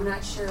be, but I'm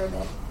not sure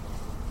that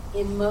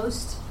in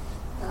most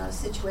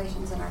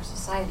situations in our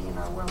society, in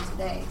our world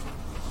today,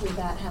 would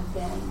that have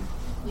been,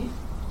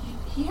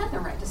 he had no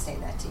right to say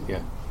that to you.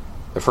 Yeah.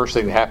 The first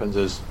thing that happens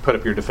is put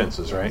up your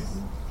defenses, right?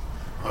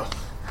 Well,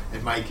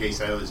 in my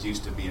case, I was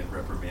used to being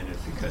reprimanded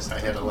because I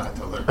had a lot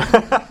to learn.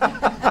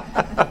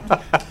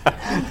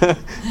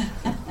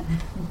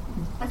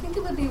 I think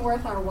it would be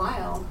worth our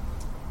while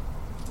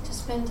to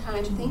spend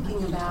time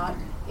thinking about,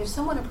 if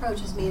someone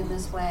approaches me in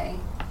this way,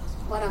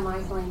 what am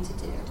I going to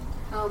do?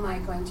 How am I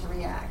going to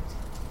react?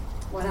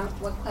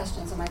 What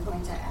questions am I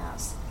going to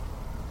ask?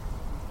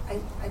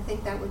 I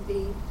think that would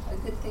be a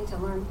good thing to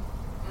learn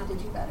how to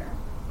do better.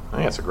 I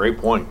think that's a great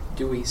point.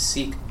 Do we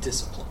seek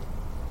discipline?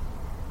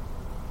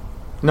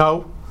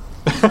 No.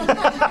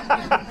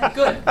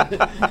 Good.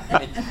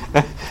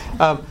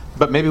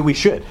 But maybe we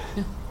should.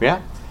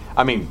 Yeah?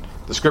 I mean,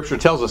 the scripture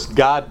tells us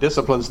God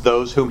disciplines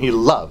those whom he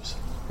loves,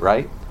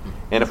 right?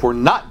 And if we're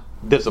not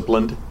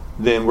disciplined,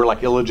 then we're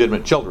like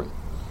illegitimate children.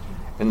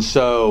 And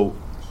so,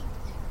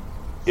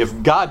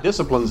 if God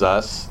disciplines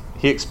us,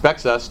 he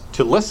expects us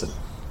to listen.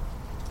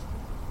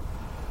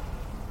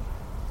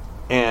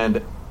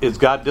 And is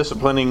God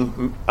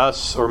disciplining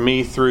us or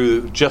me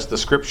through just the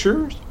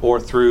scriptures or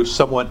through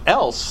someone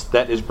else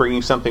that is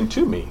bringing something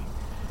to me?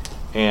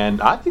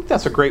 And I think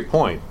that's a great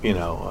point,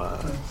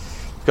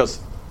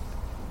 because,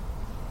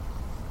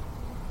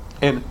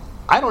 and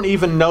I don't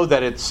even know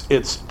that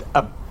it's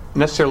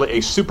necessarily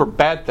a super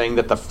bad thing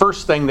that the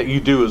first thing that you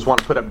do is want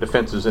to put up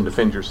defenses and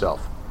defend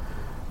yourself.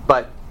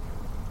 But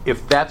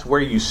if that's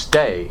where you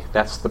stay,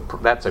 that's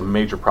a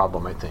major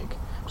problem, I think.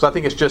 So I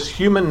think it's just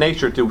human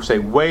nature to say,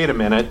 wait a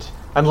minute,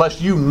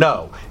 unless you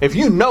know. If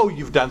you know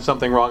you've done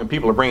something wrong and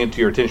people are bringing it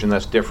to your attention,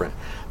 that's different.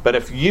 But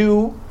if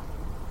you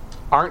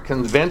aren't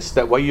convinced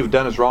that what you've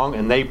done is wrong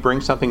and they bring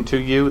something to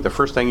you, the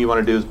first thing you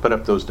want to do is put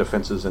up those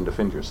defenses and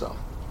defend yourself.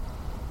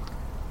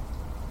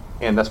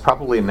 And that's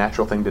probably a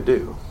natural thing to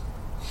do.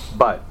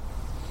 But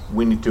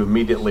we need to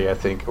immediately, I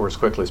think, or as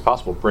quickly as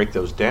possible, break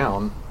those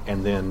down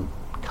and then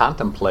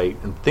contemplate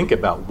and think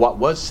about what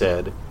was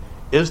said.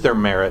 Is there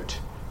merit?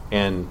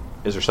 And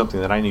is there something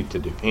that I need to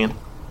do? Ann?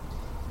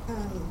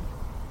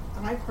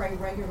 I pray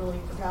regularly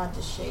for God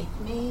to shape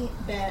me,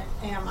 but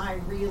am I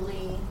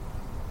really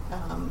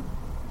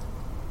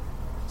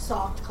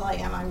soft clay?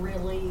 Am I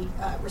really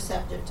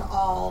receptive to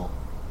all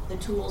the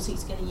tools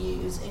he's going to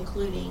use,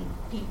 including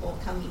people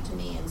coming to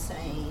me and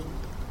saying,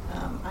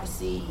 I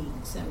see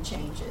some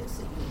changes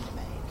that you need to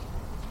make.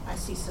 I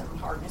see some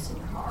hardness in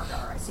your heart,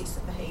 or I see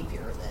some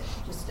behavior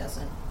that just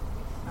doesn't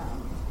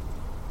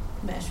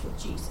mesh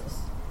with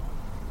Jesus.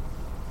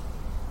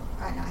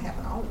 And I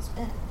haven't always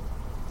been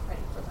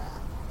ready for that.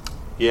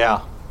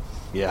 Yeah.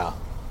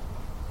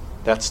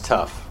 That's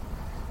tough.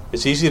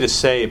 It's easy to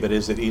say, but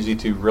is it easy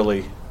to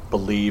really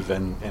believe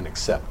and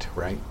accept,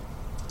 right?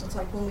 It's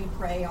like when we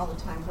pray all the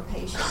time for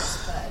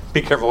patience, but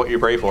be careful what you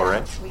pray for,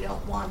 right? We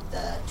don't want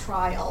the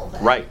trial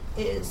that right.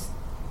 is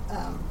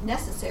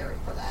necessary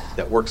for that.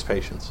 That works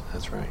patience.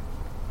 That's right.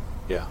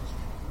 Yeah.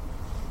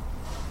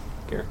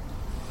 Gary?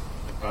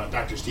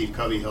 Dr. Steve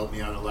Covey helped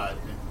me out a lot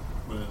in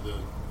one of the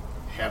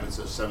habits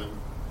of 7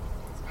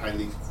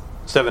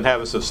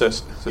 habits of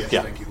success. Yes,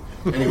 yeah. Thank you.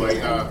 Anyway,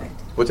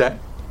 what's that?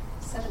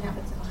 7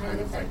 habits of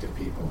highly effective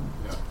people.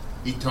 Yeah.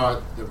 He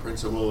taught the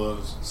principle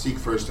of seek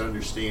first to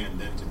understand,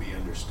 then to be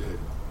understood.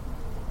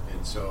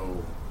 And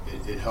so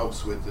it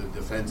helps with the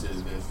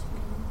defensive.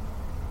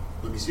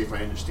 Let me see if I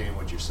understand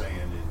what you're saying.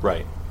 And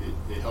right.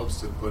 It helps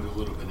to put a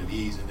little bit of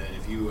ease, and then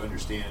if you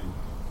understand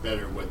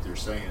better what they're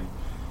saying.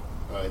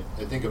 I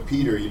think of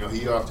Peter,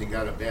 he often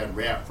got a bad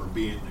rap for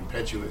being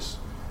impetuous.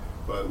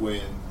 But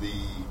when the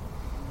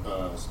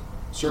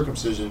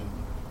circumcision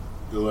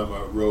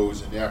dilemma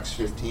arose in Acts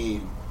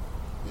 15,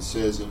 it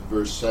says in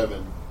verse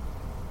 7,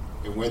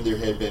 and when there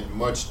had been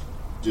much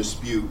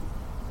dispute,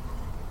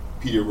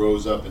 Peter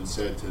rose up and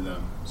said to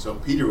them. So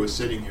Peter was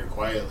sitting here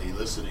quietly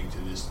listening to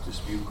this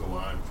dispute go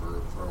on for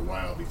a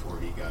while before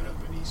he got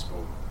up and he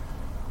spoke.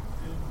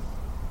 And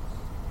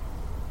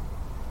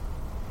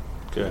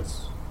good.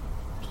 That's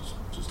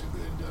just a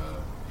good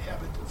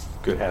habit of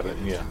good habit,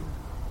 yeah.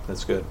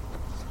 That's good.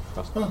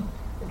 Well,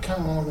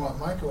 kind of along what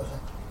Micah was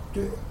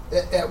saying.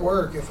 At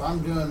work, if I'm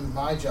doing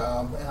my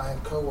job and I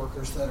have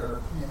coworkers that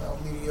are,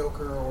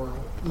 mediocre or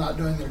not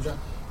doing their job,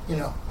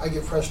 I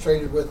get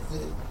frustrated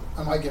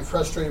I might get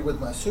frustrated with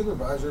my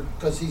supervisor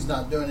because he's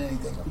not doing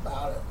anything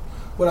about it.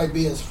 Would I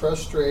be as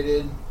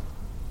frustrated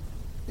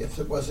if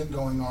it wasn't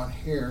going on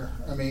here?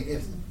 I mean,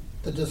 if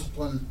the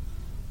discipline,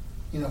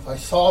 if I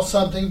saw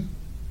something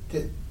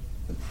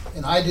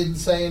and I didn't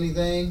say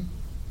anything,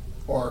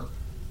 or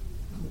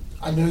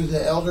I knew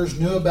the elders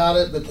knew about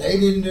it, but they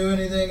didn't do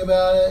anything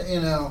about it,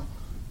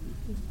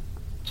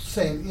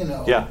 same,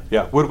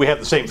 Yeah. Would we have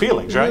the same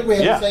feelings, right? We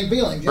have the same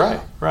feelings,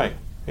 yeah. Right,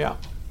 yeah.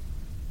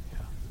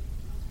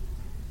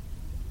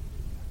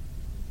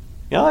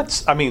 Yeah, I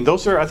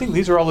think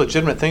these are all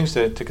legitimate things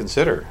to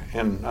consider.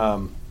 And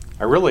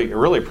I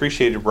really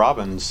appreciated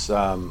Robin's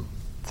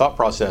thought thought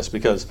process,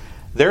 because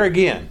there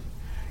again,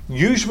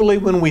 usually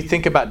when we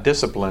think about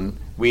discipline,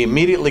 we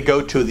immediately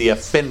go to the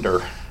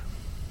offender.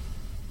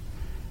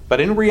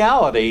 But in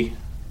reality,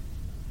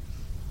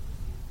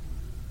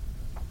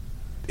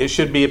 it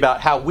should be about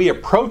how we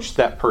approach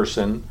that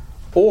person,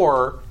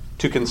 or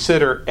to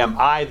consider, am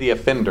I the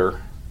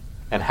offender,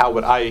 and how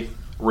would I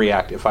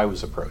react if I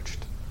was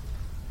approached?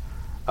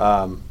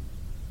 I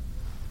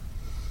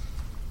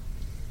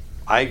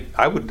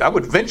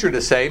would venture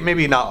to say,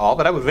 maybe not all,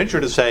 but I would venture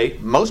to say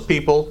most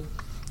people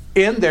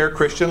in their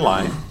Christian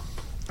life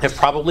have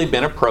probably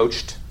been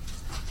approached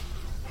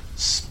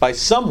by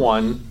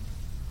someone,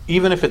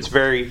 even if it's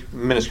very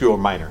minuscule or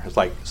minor. It's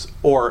like,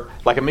 or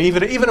like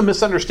even a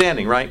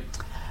misunderstanding, right?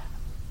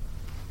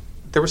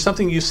 There was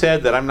something you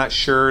said that I'm not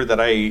sure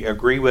that I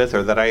agree with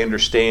or that I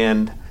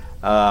understand.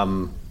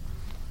 Can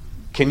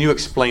you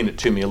explain it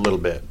to me a little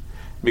bit?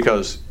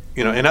 Because,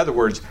 in other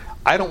words,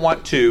 I don't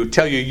want to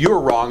tell you you're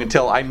wrong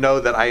until I know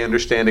that I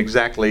understand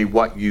exactly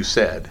what you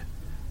said,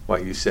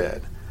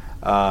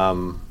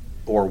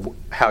 or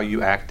how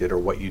you acted or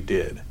what you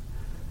did.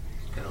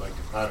 Kind of like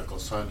the prodigal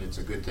son. It's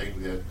a good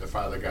thing that the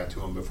father got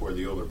to him before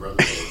the older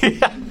brother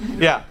did.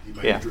 Yeah.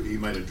 He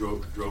might have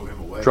drove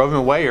him away. Drove him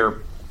away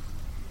or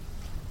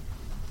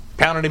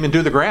pounded him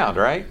into the ground,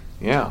 right?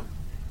 Yeah.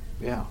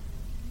 I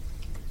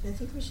think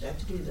we should have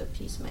to do the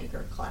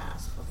peacemaker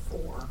class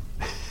before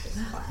this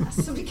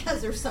class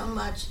because there's so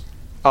much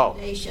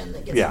foundation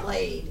that gets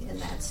laid in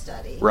that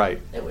study.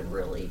 Right. That would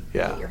really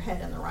get your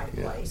head in the right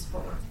place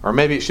for. Or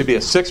maybe it should be a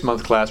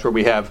 6-month class where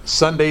we have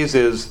Sundays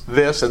is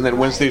this, and then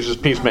Wednesdays is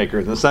peacemaker,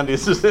 and then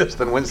Sundays is this,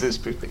 then Wednesdays is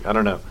peacemaker. I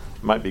don't know.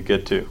 It might be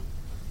good too.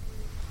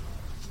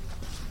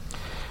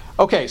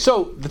 Okay,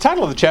 so the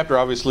title of the chapter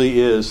obviously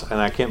is,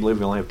 and I can't believe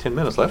we only have 10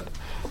 minutes left.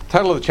 The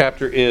title of the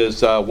chapter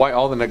is Why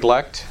All the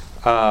Neglect.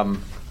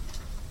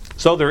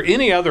 So there are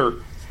any other,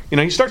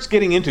 he starts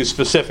getting into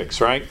specifics,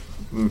 right?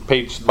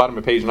 Bottom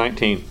of page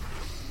 19.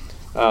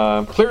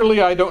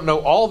 Clearly, I don't know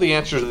all the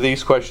answers to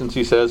these questions,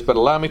 he says, but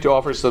allow me to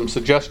offer some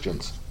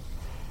suggestions.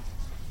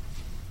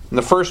 And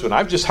the first one,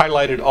 I've just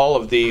highlighted all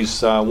of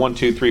these 1,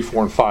 2, 3,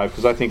 4, and 5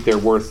 because I think they're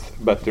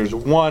but there's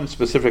one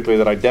specifically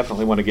that I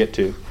definitely want to get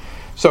to.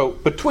 So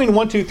between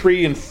 1, 2,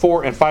 3, and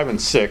 4, and 5, and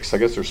 6, I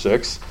guess there's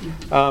 6.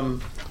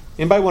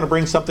 Anybody want to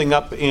bring something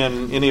up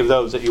in any of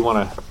those that you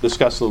want to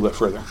discuss a little bit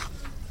further?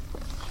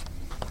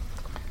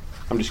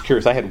 I'm just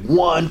curious. I had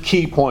one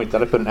key point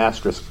that I put an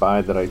asterisk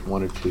by that I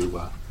wanted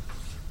to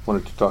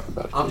talk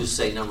about. I'll just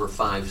say number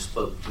 5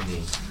 spoke to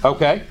me.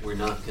 Okay. We're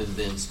not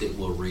convinced it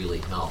will really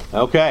help.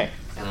 Okay.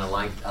 And I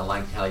liked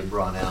how he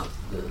brought out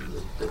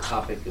the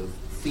topic of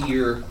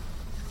fear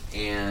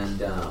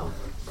and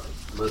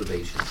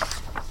motivation.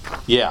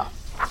 Yeah.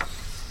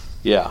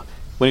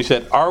 When he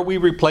said, "Are we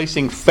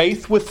replacing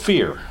faith with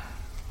fear?"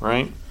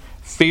 Right?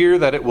 Fear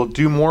that it will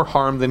do more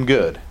harm than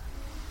good.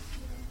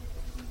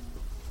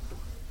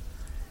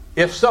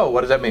 If so,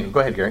 what does that mean?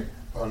 Go ahead, Gary.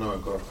 Oh no,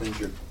 go finish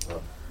your.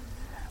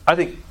 I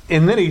think,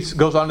 and then he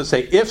goes on to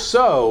say, if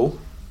so,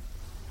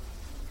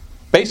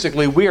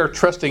 basically we are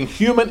trusting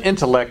human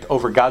intellect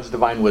over God's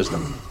divine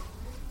wisdom.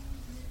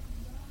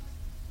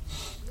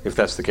 If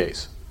that's the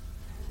case.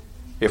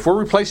 If we're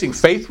replacing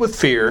faith with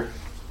fear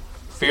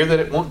that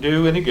it won't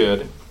do any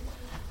good,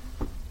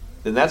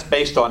 then that's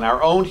based on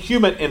our own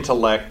human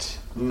intellect,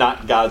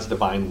 not God's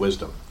divine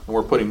wisdom. And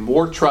we're putting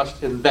more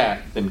trust in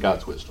that than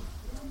God's wisdom.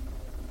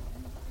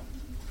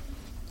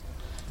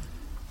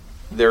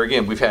 There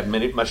again, we've had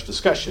much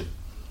discussion.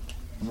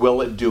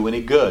 Will it do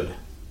any good?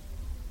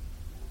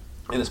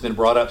 And it's been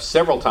brought up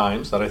several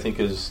times that I think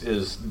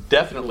is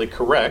definitely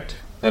correct,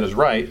 that is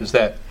right, is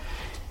that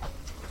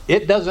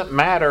it doesn't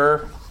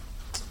matter.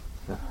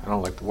 I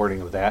don't like the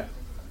wording of that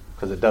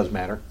because it does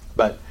matter.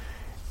 But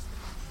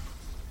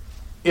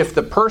if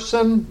the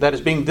person that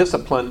is being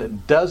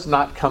disciplined does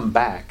not come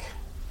back,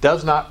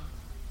 is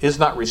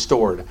not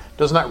restored,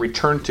 does not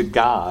return to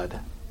God,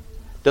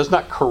 does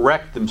not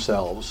correct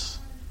themselves,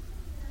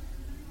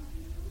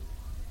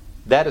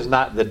 that is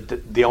not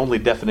the only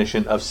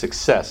definition of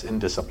success in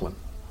discipline,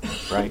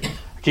 right?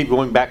 I keep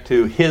going back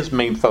to his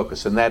main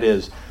focus, and that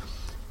is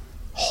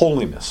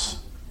holiness.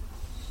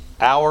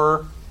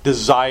 Our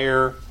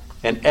desire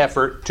and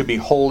effort to be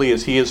holy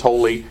as he is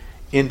holy,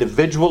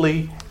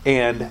 individually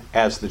and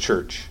as the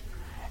church.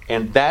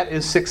 And that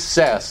is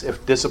success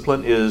if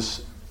discipline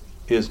is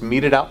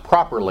meted out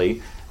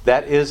properly.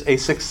 That is a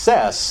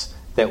success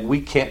that we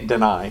can't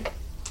deny.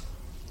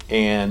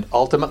 And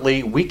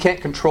ultimately, we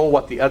can't control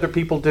what the other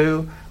people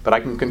do, but I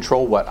can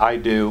control what I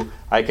do.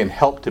 I can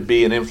help to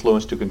be an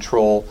influence to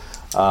control,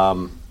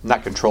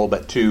 not control,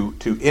 but to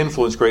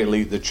influence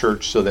greatly the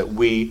church so that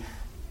we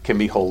can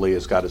be holy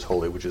as God is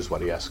holy, which is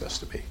what he asks us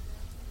to be.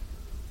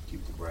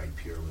 Keep the bride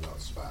pure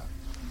without spot.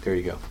 There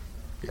you go.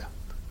 Yeah.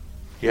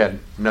 You had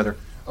another?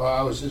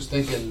 I was just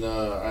thinking,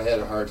 I had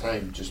a hard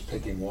time just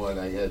picking one.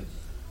 I had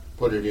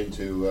put it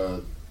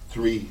into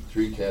three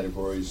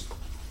categories.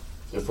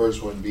 The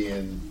first one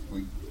being,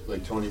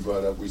 like Tony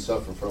brought up, we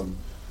suffer from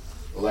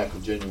a lack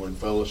of genuine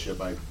fellowship.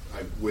 I've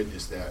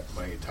witnessed that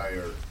my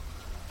entire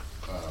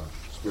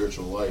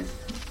spiritual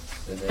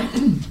life. And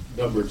then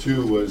number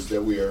 2 was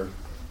that we are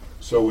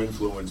so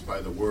influenced by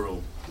the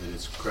world that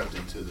it's crept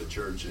into the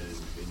church and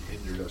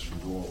hindered us from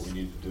doing what we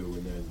need to do.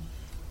 And then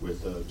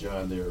with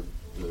John there,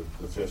 the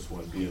 5th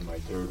one being my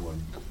 3rd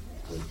one,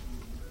 but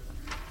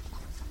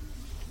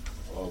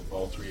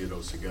all 3 of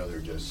those together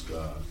just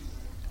are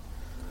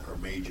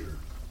major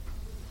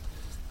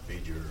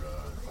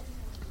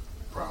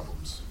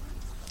problems.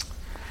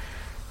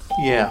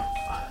 Yeah.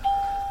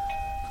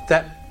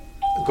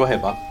 Go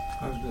ahead, Bob.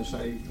 I was going to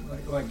say,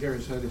 like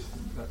Gary said, if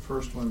that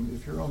first one,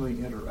 if your only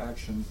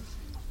interaction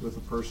with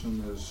a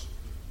person is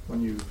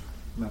when you've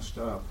messed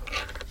up,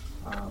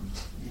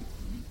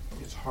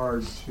 it's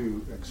hard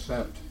to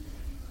accept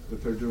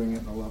that they're doing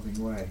it in a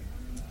loving way.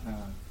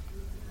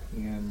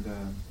 And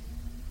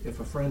if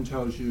a friend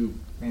tells you,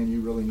 man, you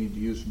really need to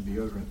use some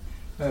deodorant,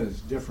 that is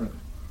different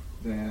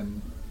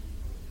than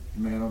a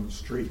man on the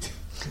street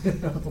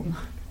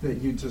that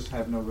you just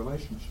have no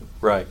relationship.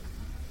 Right.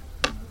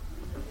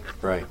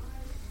 Right.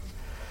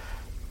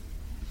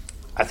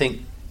 I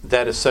think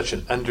that is such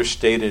an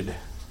understated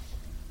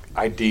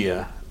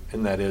idea,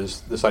 and that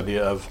is this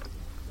idea of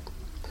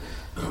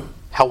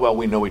how well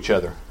we know each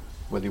other.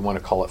 Whether you want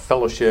to call it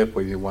fellowship,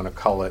 whether you want to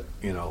call it,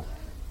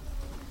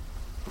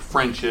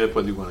 friendship,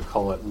 whether you want to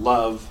call it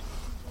love.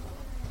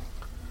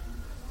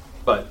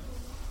 But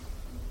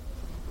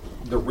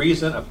the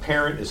reason a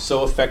parent is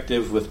so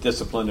effective with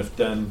discipline, if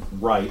done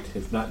right,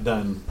 if not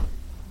done,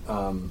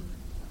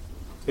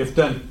 if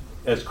done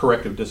as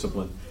corrective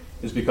discipline,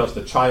 is because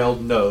the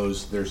child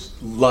knows there's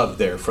love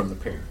there from the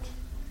parent.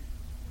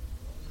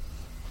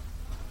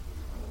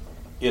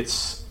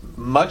 It's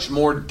much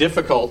more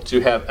difficult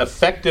to have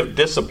effective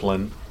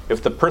discipline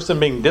if the person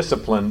being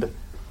disciplined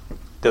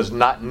does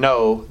not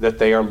know that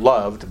they are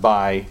loved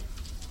by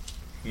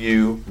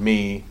you,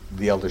 me,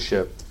 the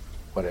eldership,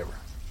 whatever.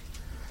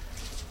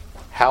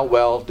 How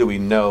well do we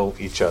know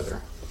each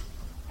other?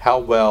 How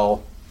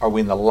well are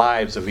we in the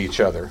lives of each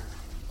other?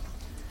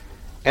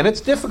 And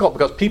it's difficult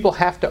because people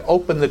have to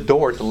open the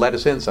door to let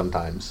us in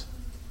sometimes.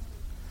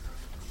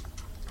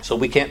 So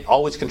we can't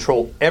always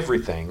control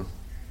everything.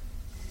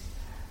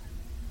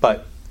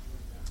 But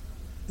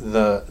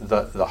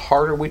the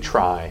harder we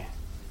try,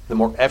 the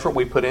more effort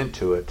we put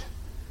into it,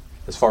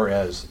 as far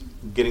as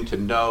getting to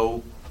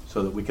know,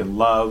 so that we can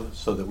love,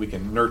 so that we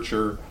can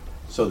nurture,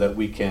 so that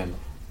we can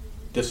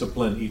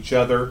discipline each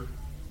other.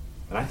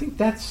 And I think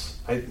that's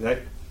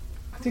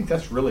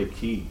really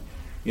key.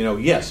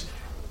 Yes,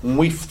 when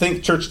we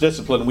think church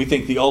discipline, we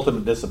think the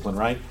ultimate discipline,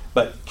 right?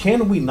 But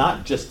can we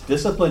not just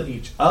discipline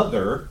each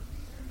other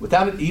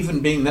without it even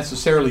being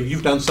necessarily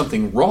you've done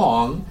something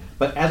wrong,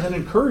 but as an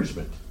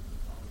encouragement?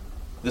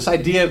 This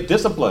idea of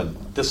discipline,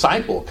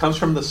 disciple, comes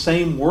from the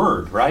same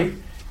word, right?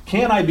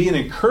 Can I be an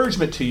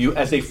encouragement to you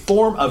as a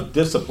form of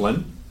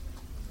discipline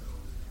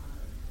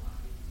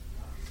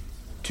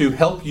to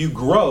help you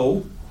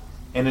grow,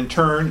 and in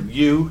turn,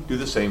 you do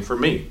the same for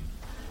me?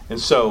 And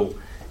so,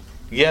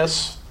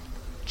 yes,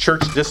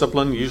 church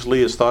discipline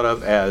usually is thought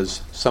of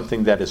as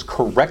something that is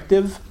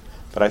corrective,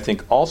 but I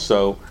think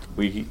also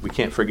we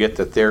can't forget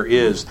that there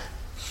is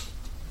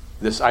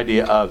this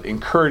idea of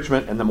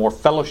encouragement, and the more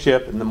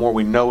fellowship and the more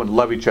we know and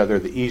love each other,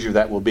 the easier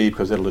that will be,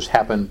 because it'll just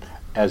happen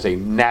as a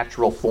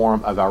natural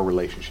form of our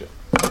relationship.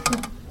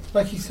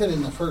 Like he said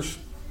in the first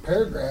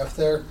paragraph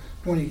there,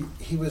 when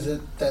he was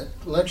at that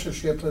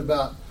lectureship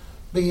about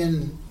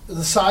being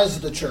the size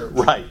of the church.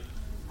 Right.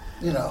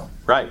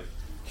 Right.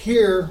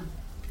 Here,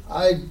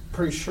 I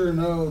pretty sure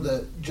know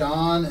that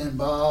John and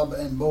Bob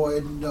and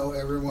Boyd know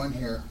everyone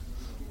here.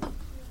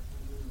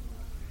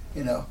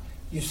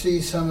 You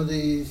see some of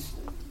these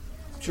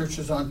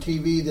churches on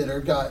TV that are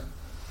got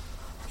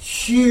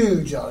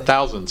huge audience.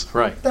 Thousands,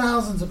 right.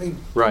 Thousands of people.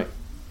 Right.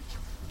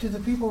 Do the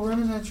people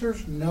running that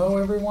church know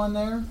everyone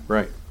there?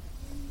 Right.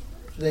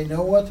 Do they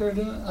know what they're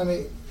doing? I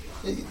mean,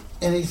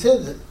 and he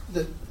said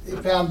that he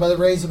found by the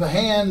raise of a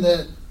hand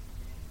that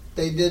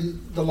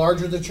the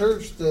larger the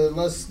church, the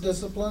less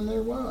discipline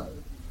there was.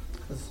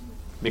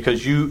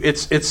 Because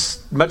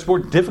it's much more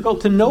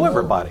difficult to know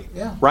everybody,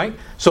 yeah. Right?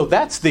 So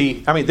there's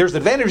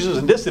advantages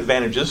and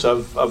disadvantages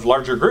of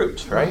larger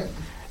groups, right?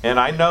 And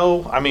I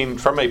know,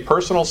 from a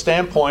personal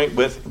standpoint,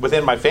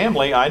 within my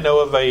family, I know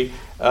of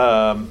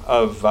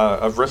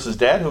of Riss's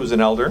dad, who was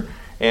an elder,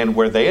 and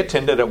where they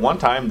attended at one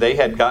time, they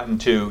had gotten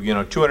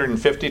to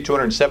 250,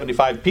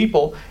 275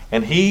 people,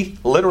 and he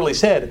literally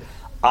said,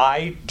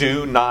 "I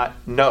do not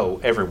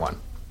know everyone,"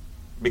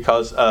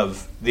 because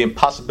of the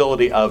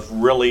impossibility of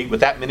really,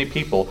 with that many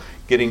people,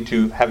 getting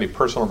to have a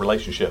personal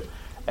relationship,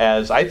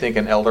 as I think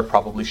an elder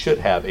probably should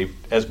have,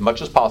 as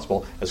much as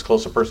possible, as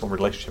close a personal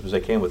relationship as they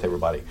can with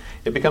everybody.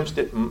 It becomes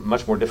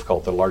much more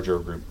difficult the larger a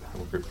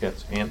group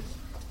gets. Ann?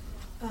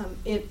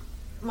 It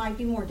might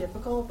be more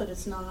difficult, but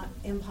it's not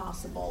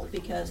impossible,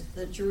 because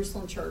the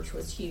Jerusalem church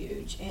was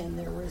huge, and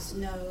there was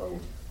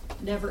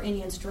never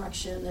any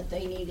instruction that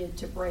they needed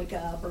to break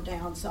up or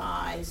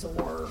downsize,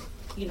 or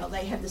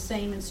they had the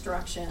same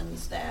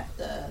instructions that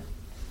the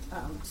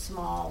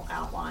small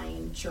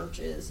outlying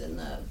churches in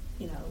the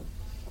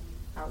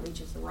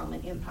outreach as the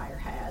Roman Empire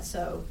has.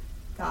 So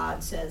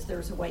God says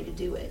there's a way to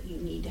do it. You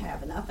need to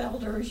have enough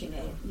elders. You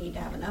need to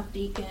have enough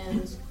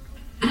deacons.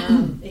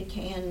 It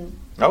can.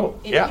 Oh,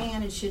 It yeah.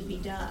 can and should be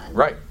done.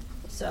 Right.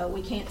 So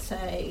we can't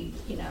say,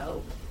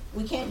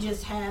 we can't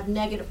just have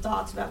negative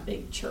thoughts about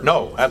big churches.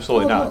 No,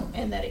 absolutely not.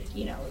 And that it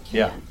can't.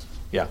 Yeah.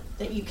 Yeah.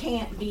 That you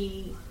can't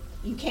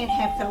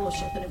have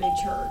fellowship in a big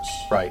church.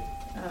 Right.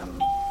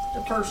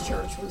 The first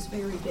church was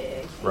very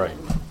big. Right.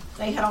 And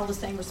they had all the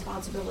same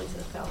responsibilities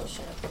as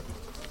fellowship.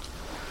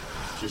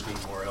 Just need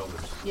more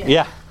elders.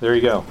 Yeah, there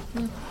you go.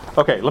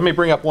 Okay, let me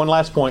bring up one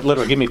last point.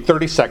 Literally, give me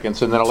 30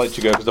 seconds, and then I'll let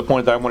you go, because the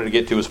point that I wanted to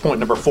get to is point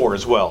number 4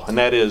 as well, and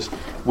that is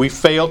we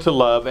fail to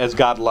love as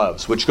God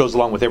loves, which goes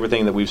along with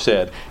everything that we've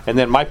said. And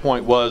then my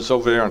point was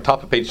over there on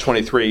top of page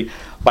 23,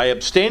 by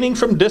abstaining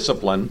from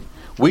discipline,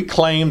 we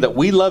claim that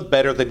we love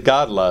better than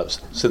God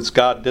loves, since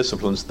God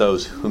disciplines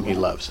those whom He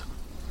loves.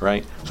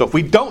 Right? So if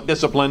we don't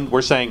discipline,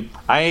 we're saying,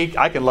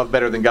 I can love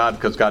better than God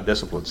because God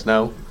disciplines.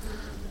 No.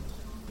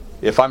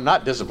 If I'm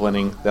not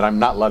disciplining, then I'm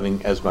not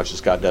loving as much as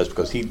God does,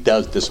 because He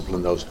does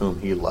discipline those whom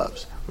He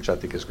loves, which I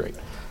think is great.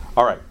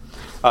 All right.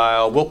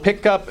 We'll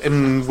pick up,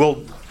 and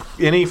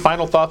any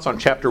final thoughts on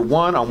chapter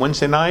 1 on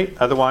Wednesday night?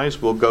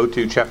 Otherwise, we'll go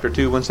to chapter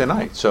 2 Wednesday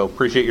night. So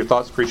appreciate your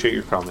thoughts, appreciate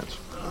your comments.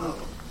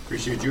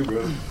 Appreciate you,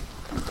 bro.